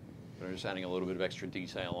 But I'm just adding a little bit of extra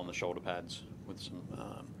detail on the shoulder pads with some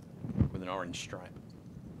with an orange stripe.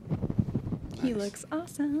 He looks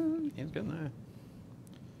awesome. He's good there.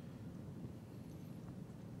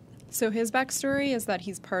 So his backstory is that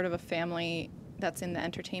he's part of a family that's in the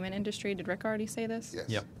entertainment industry. Did Rick already say this? Yes.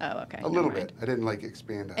 Yep. Oh, okay. A never little mind. bit. I didn't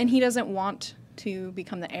expand on And it. he doesn't want to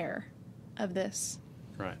become the heir of this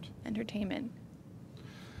Right. entertainment.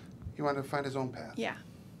 He wanted to find his own path. Yeah.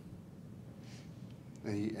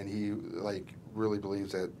 And he really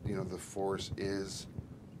believes that, the Force is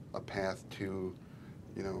a path to,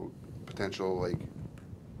 potential,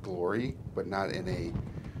 glory, but not in a,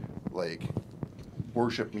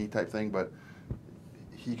 worship me type thing, but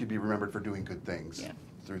he could be remembered for doing good things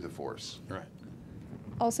through the Force. Right.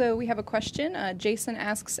 Also, we have a question. Jason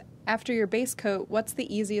asks, after your base coat, what's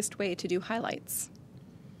the easiest way to do highlights?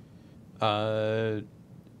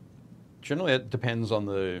 Generally, it depends on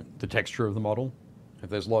the texture of the model. If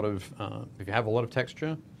there's a lot of, if you have a lot of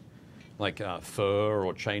texture, like fur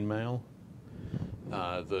or chainmail,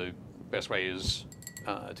 the best way is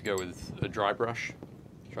to go with a dry brush.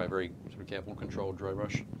 Try a very sort of careful, controlled dry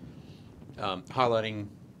brush. Highlighting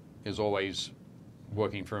is always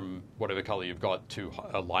working from whatever color you've got to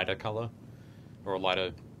a lighter color or a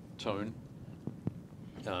lighter tone.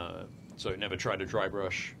 So never try to dry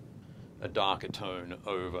brush a darker tone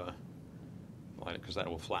over lighter, because that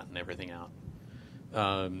will flatten everything out.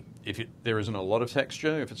 If there isn't a lot of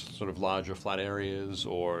texture, if it's sort of larger flat areas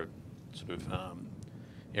or sort of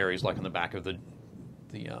areas like on the back of the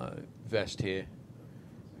vest here,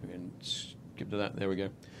 we can skip to that. There we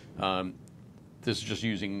go. This is just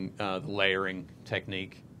using the layering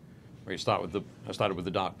technique, where you start with I started with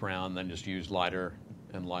the dark brown, then just used lighter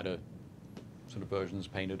and lighter sort of versions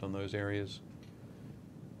painted on those areas,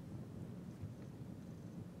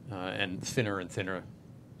 and thinner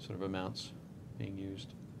sort of amounts being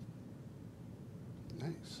used.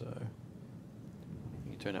 Nice. So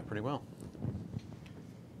you turn out pretty well.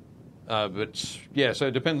 But yeah, so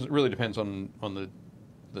it depends. Really depends on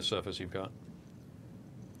the surface you've got.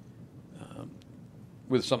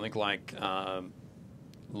 With something like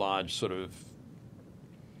large sort of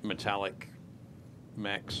metallic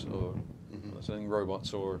mechs or something,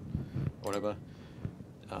 robots or whatever,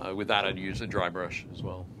 with that I'd use a dry brush as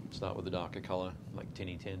well. Start with a darker color, like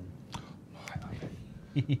tinny tin. Oh, I love it.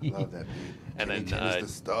 I love that. And then the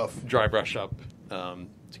stuff. dry brush up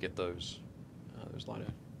to get those lighter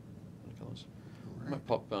colors. Right. I might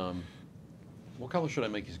pop. What color should I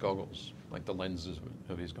make his goggles? Like the lenses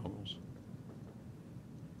of his goggles.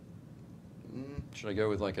 Should I go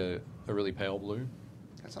with like a really pale blue?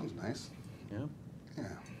 That sounds nice. Yeah. Yeah.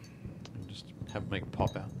 And just have it make it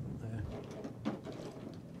pop out there.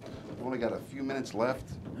 We've only got a few minutes left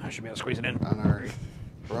I should be able to squeeze it in. on our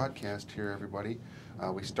broadcast here, everybody.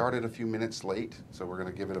 We started a few minutes late, so we're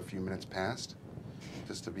going to give it a few minutes past,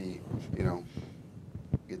 just to be,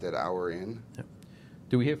 get that hour in. Yep.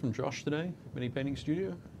 Do we hear from Josh today? Mini Painting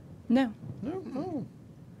Studio? No. No. Oh.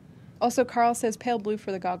 Also, Carl says pale blue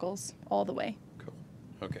for the goggles, all the way. Cool.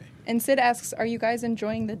 Okay. And Sid asks, are you guys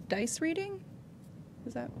enjoying the dice reading?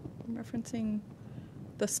 Is that referencing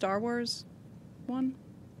the Star Wars one?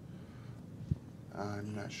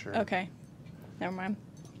 I'm not sure. Okay. Never mind.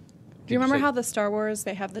 Do you remember how the Star Wars,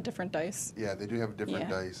 they have the different dice? Yeah, they do have different Yeah.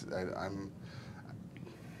 dice.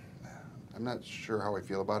 I'm not sure how I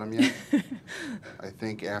feel about them yet. I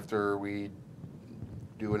think after we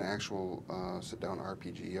do an actual sit-down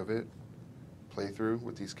RPG of it, playthrough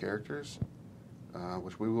with these characters,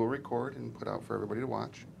 which we will record and put out for everybody to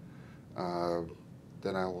watch,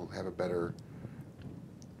 then I will have a better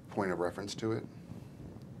point of reference to it.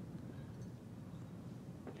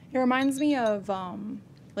 It reminds me of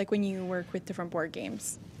like when you work with different board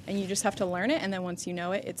games and you just have to learn it, and then once you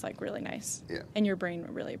know it, it's like really nice. Yeah. And your brain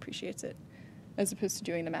really appreciates it, as opposed to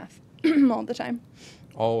doing the math all the time.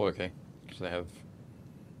 Oh, okay. So do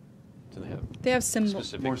they have They have symbols.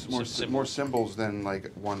 specific More symbols than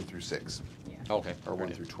like 1 through 6 Okay. or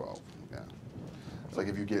 1 through 12. Yeah. It's like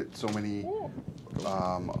if you get so many,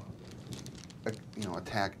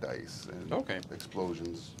 attack dice and Okay.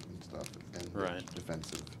 explosions and stuff, and Right.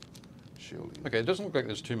 defensive shielding. Okay, it doesn't look like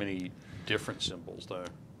there's too many different symbols, though.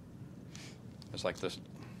 It's like the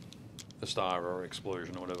star or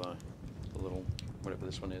explosion or whatever, whatever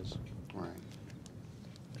this one is. Right.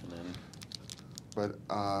 And then But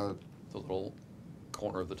the little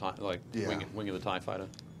corner of the Yeah. wing of the TIE fighter.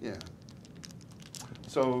 yeah.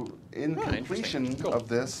 So in Oh, completion interesting. Cool. of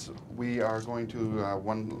this, we are going to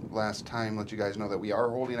one last time let you guys know that we are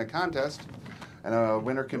holding a contest, and a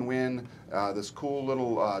winner can win this cool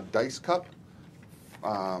little dice cup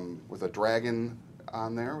with a dragon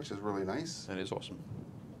on there, which is really nice. That is awesome.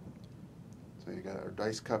 So you got our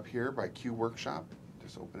dice cup here by Q Workshop.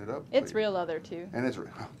 Just open it up. It's real leather, too. And it's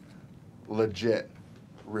legit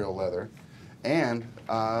real leather. And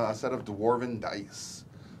a set of dwarven dice,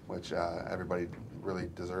 which everybody really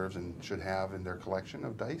deserves and should have in their collection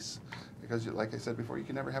of dice. Because, like I said before, you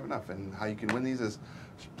can never have enough. And how you can win these is,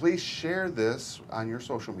 please share this on your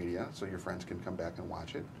social media so your friends can come back and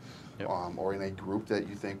watch it. Yep. Or in a group that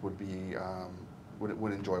you think would be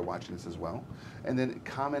would enjoy watching this as well. And then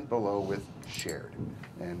comment below with shared.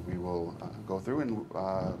 And we will go through and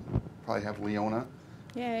probably have Leona.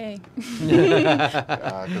 Yay.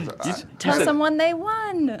 'Cause Tell someone they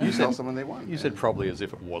won. you tell someone they won. You said probably as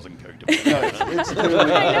if it wasn't going to be. No, it's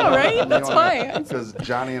I know, right? That's why. Because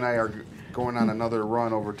Johnny and I are going on another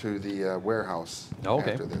run over to the warehouse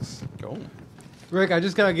Okay. after this. Cool. Rick, I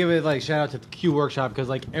just gotta give it like shout out to Q Workshop because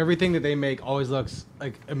like everything that they make always looks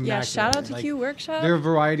like immaculate. Yeah, shout out to Like, Q Workshop. Their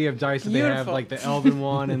variety of dice that they have, Beautiful. like the Elven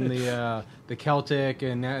one and the Celtic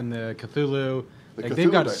and the Cthulhu. The Like Cthulhu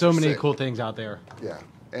they've got dice so are many sick. cool things out there. Yeah,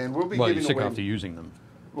 and we'll be Well, you're giving sick away. after using them.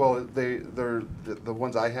 Well, they're the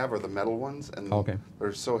ones I have are the metal ones, and Okay.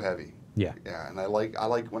 they're so heavy. Yeah. Yeah, and I like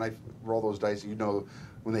when I roll those dice. You know,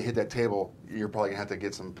 when they hit that table, you're probably gonna have to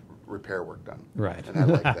get some repair work done. Right. And I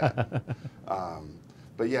like that.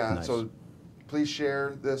 But yeah, Nice. so please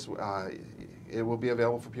share this. It will be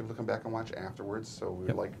available for people to come back and watch afterwards. So we'd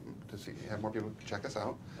Yep. like to have more people check us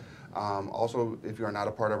out. Also, if you are not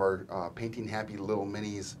a part of our Painting Happy Little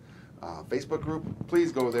Minis Facebook group,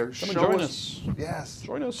 please go there. Come and join us. Yes.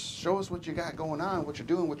 Join us. Show us what you got going on, what you're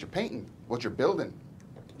doing, what you're painting, what you're building,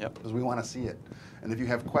 Yep. because we want to see it. And if you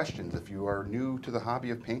have questions, if you are new to the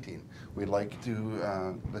hobby of painting, we'd like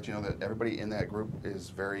to let you know that everybody in that group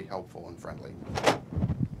is very helpful and friendly.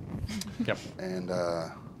 Yep. And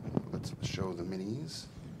let's show the minis.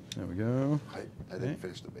 There we go. I didn't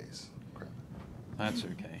finish the base. Crap. That's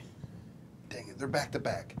okay. Dang it, they're back to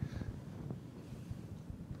back.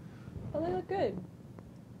 Oh, they look good.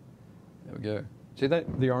 There we go. See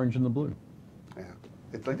that? The orange and the blue. Yeah.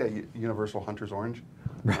 It's like that Universal Hunter's Orange.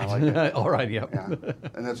 Right. I like it. All right. Yep. Yeah.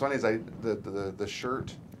 And that's funny is the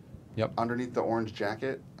shirt Yep. underneath the orange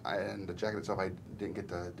jacket, and the jacket itself, I didn't get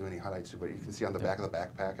to do any highlights to, but you can see on the back of the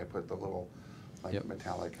backpack, I put the little Yep.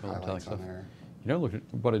 metallic Little highlights metallic on stuff. there. You know, look,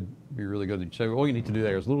 what'd be really good. So all you need to do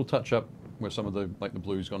there is a little touch up where some of the the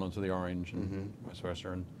blue's gone onto the orange and vice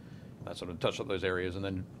versa, and that sort of touch up those areas, and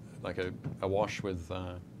then like a wash with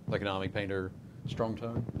like an army painter strong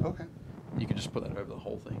tone. Okay. You can just put that over the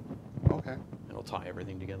whole thing, Okay. and it'll tie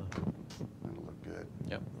everything together. That'll look good.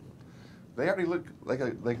 Yep. They already look like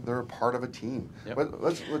they're a part of a team. Yep. But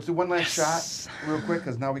let's do one last shot real quick,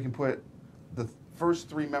 because now we can put the first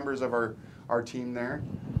three members of our team there.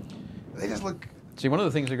 They just look. See, one of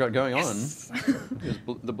the things they got going on is the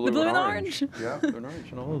blue, The blue and and orange. orange. Yeah. Blue and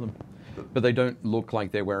orange on all of them. But they don't look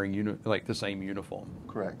like they're wearing like the same uniform.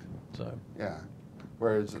 Correct. So Yeah.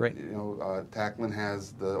 Whereas, Great. Tacklin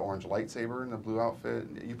has the orange lightsaber and the blue outfit.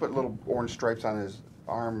 You put little orange stripes on his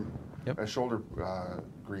arm, Yep. shoulder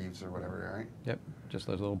greaves or whatever, right? yep, just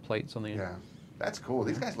those little plates on the end. Yeah. That's cool.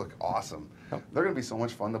 These guys look awesome. Yep. They're going to be so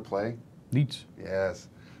much fun to play. Neat. Yes.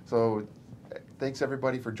 So thanks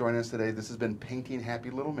everybody for joining us today. This has been Painting Happy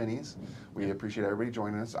Little Minis. We appreciate everybody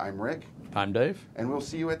joining us. I'm Rick, I'm Dave. and we'll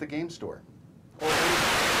see you at the game store.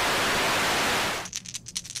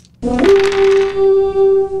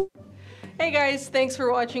 Hey guys, thanks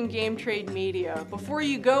for watching Game Trade Media. Before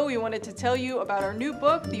you go, we wanted to tell you about our new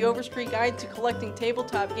book, The Overstreet Guide to Collecting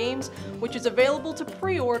Tabletop Games, which is available to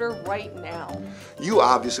pre-order right now. You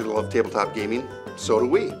obviously love tabletop gaming, so do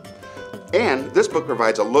we. And this book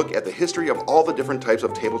provides a look at the history of all the different types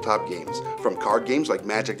of tabletop games, from card games like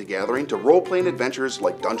Magic the Gathering to role-playing adventures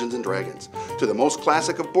like Dungeons & Dragons, to the most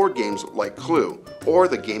classic of board games like Clue or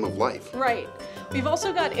The Game of Life. Right. We've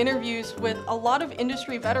also got interviews with a lot of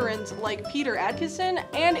industry veterans like Peter Atkinson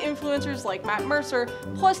and influencers like Matt Mercer,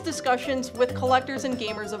 plus discussions with collectors and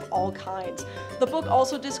gamers of all kinds. The book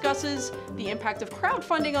also discusses the impact of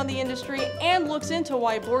crowdfunding on the industry and looks into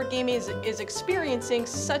why board gaming is experiencing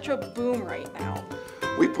such a boom right now.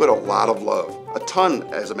 We put a lot of love, a ton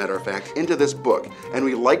as a matter of fact, into this book, and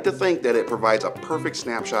we like to think that it provides a perfect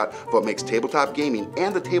snapshot of what makes tabletop gaming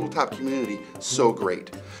and the tabletop community so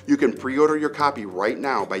great. You can pre-order your copy right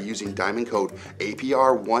now by using diamond code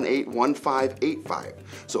APR181585.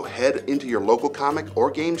 So head into your local comic or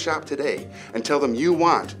game shop today and tell them you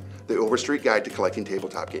want the Overstreet Guide to Collecting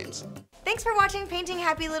Tabletop Games. Thanks for watching Painting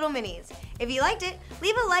Happy Little Minis. If you liked it,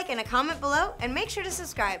 leave a like and a comment below, and make sure to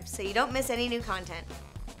subscribe so you don't miss any new content.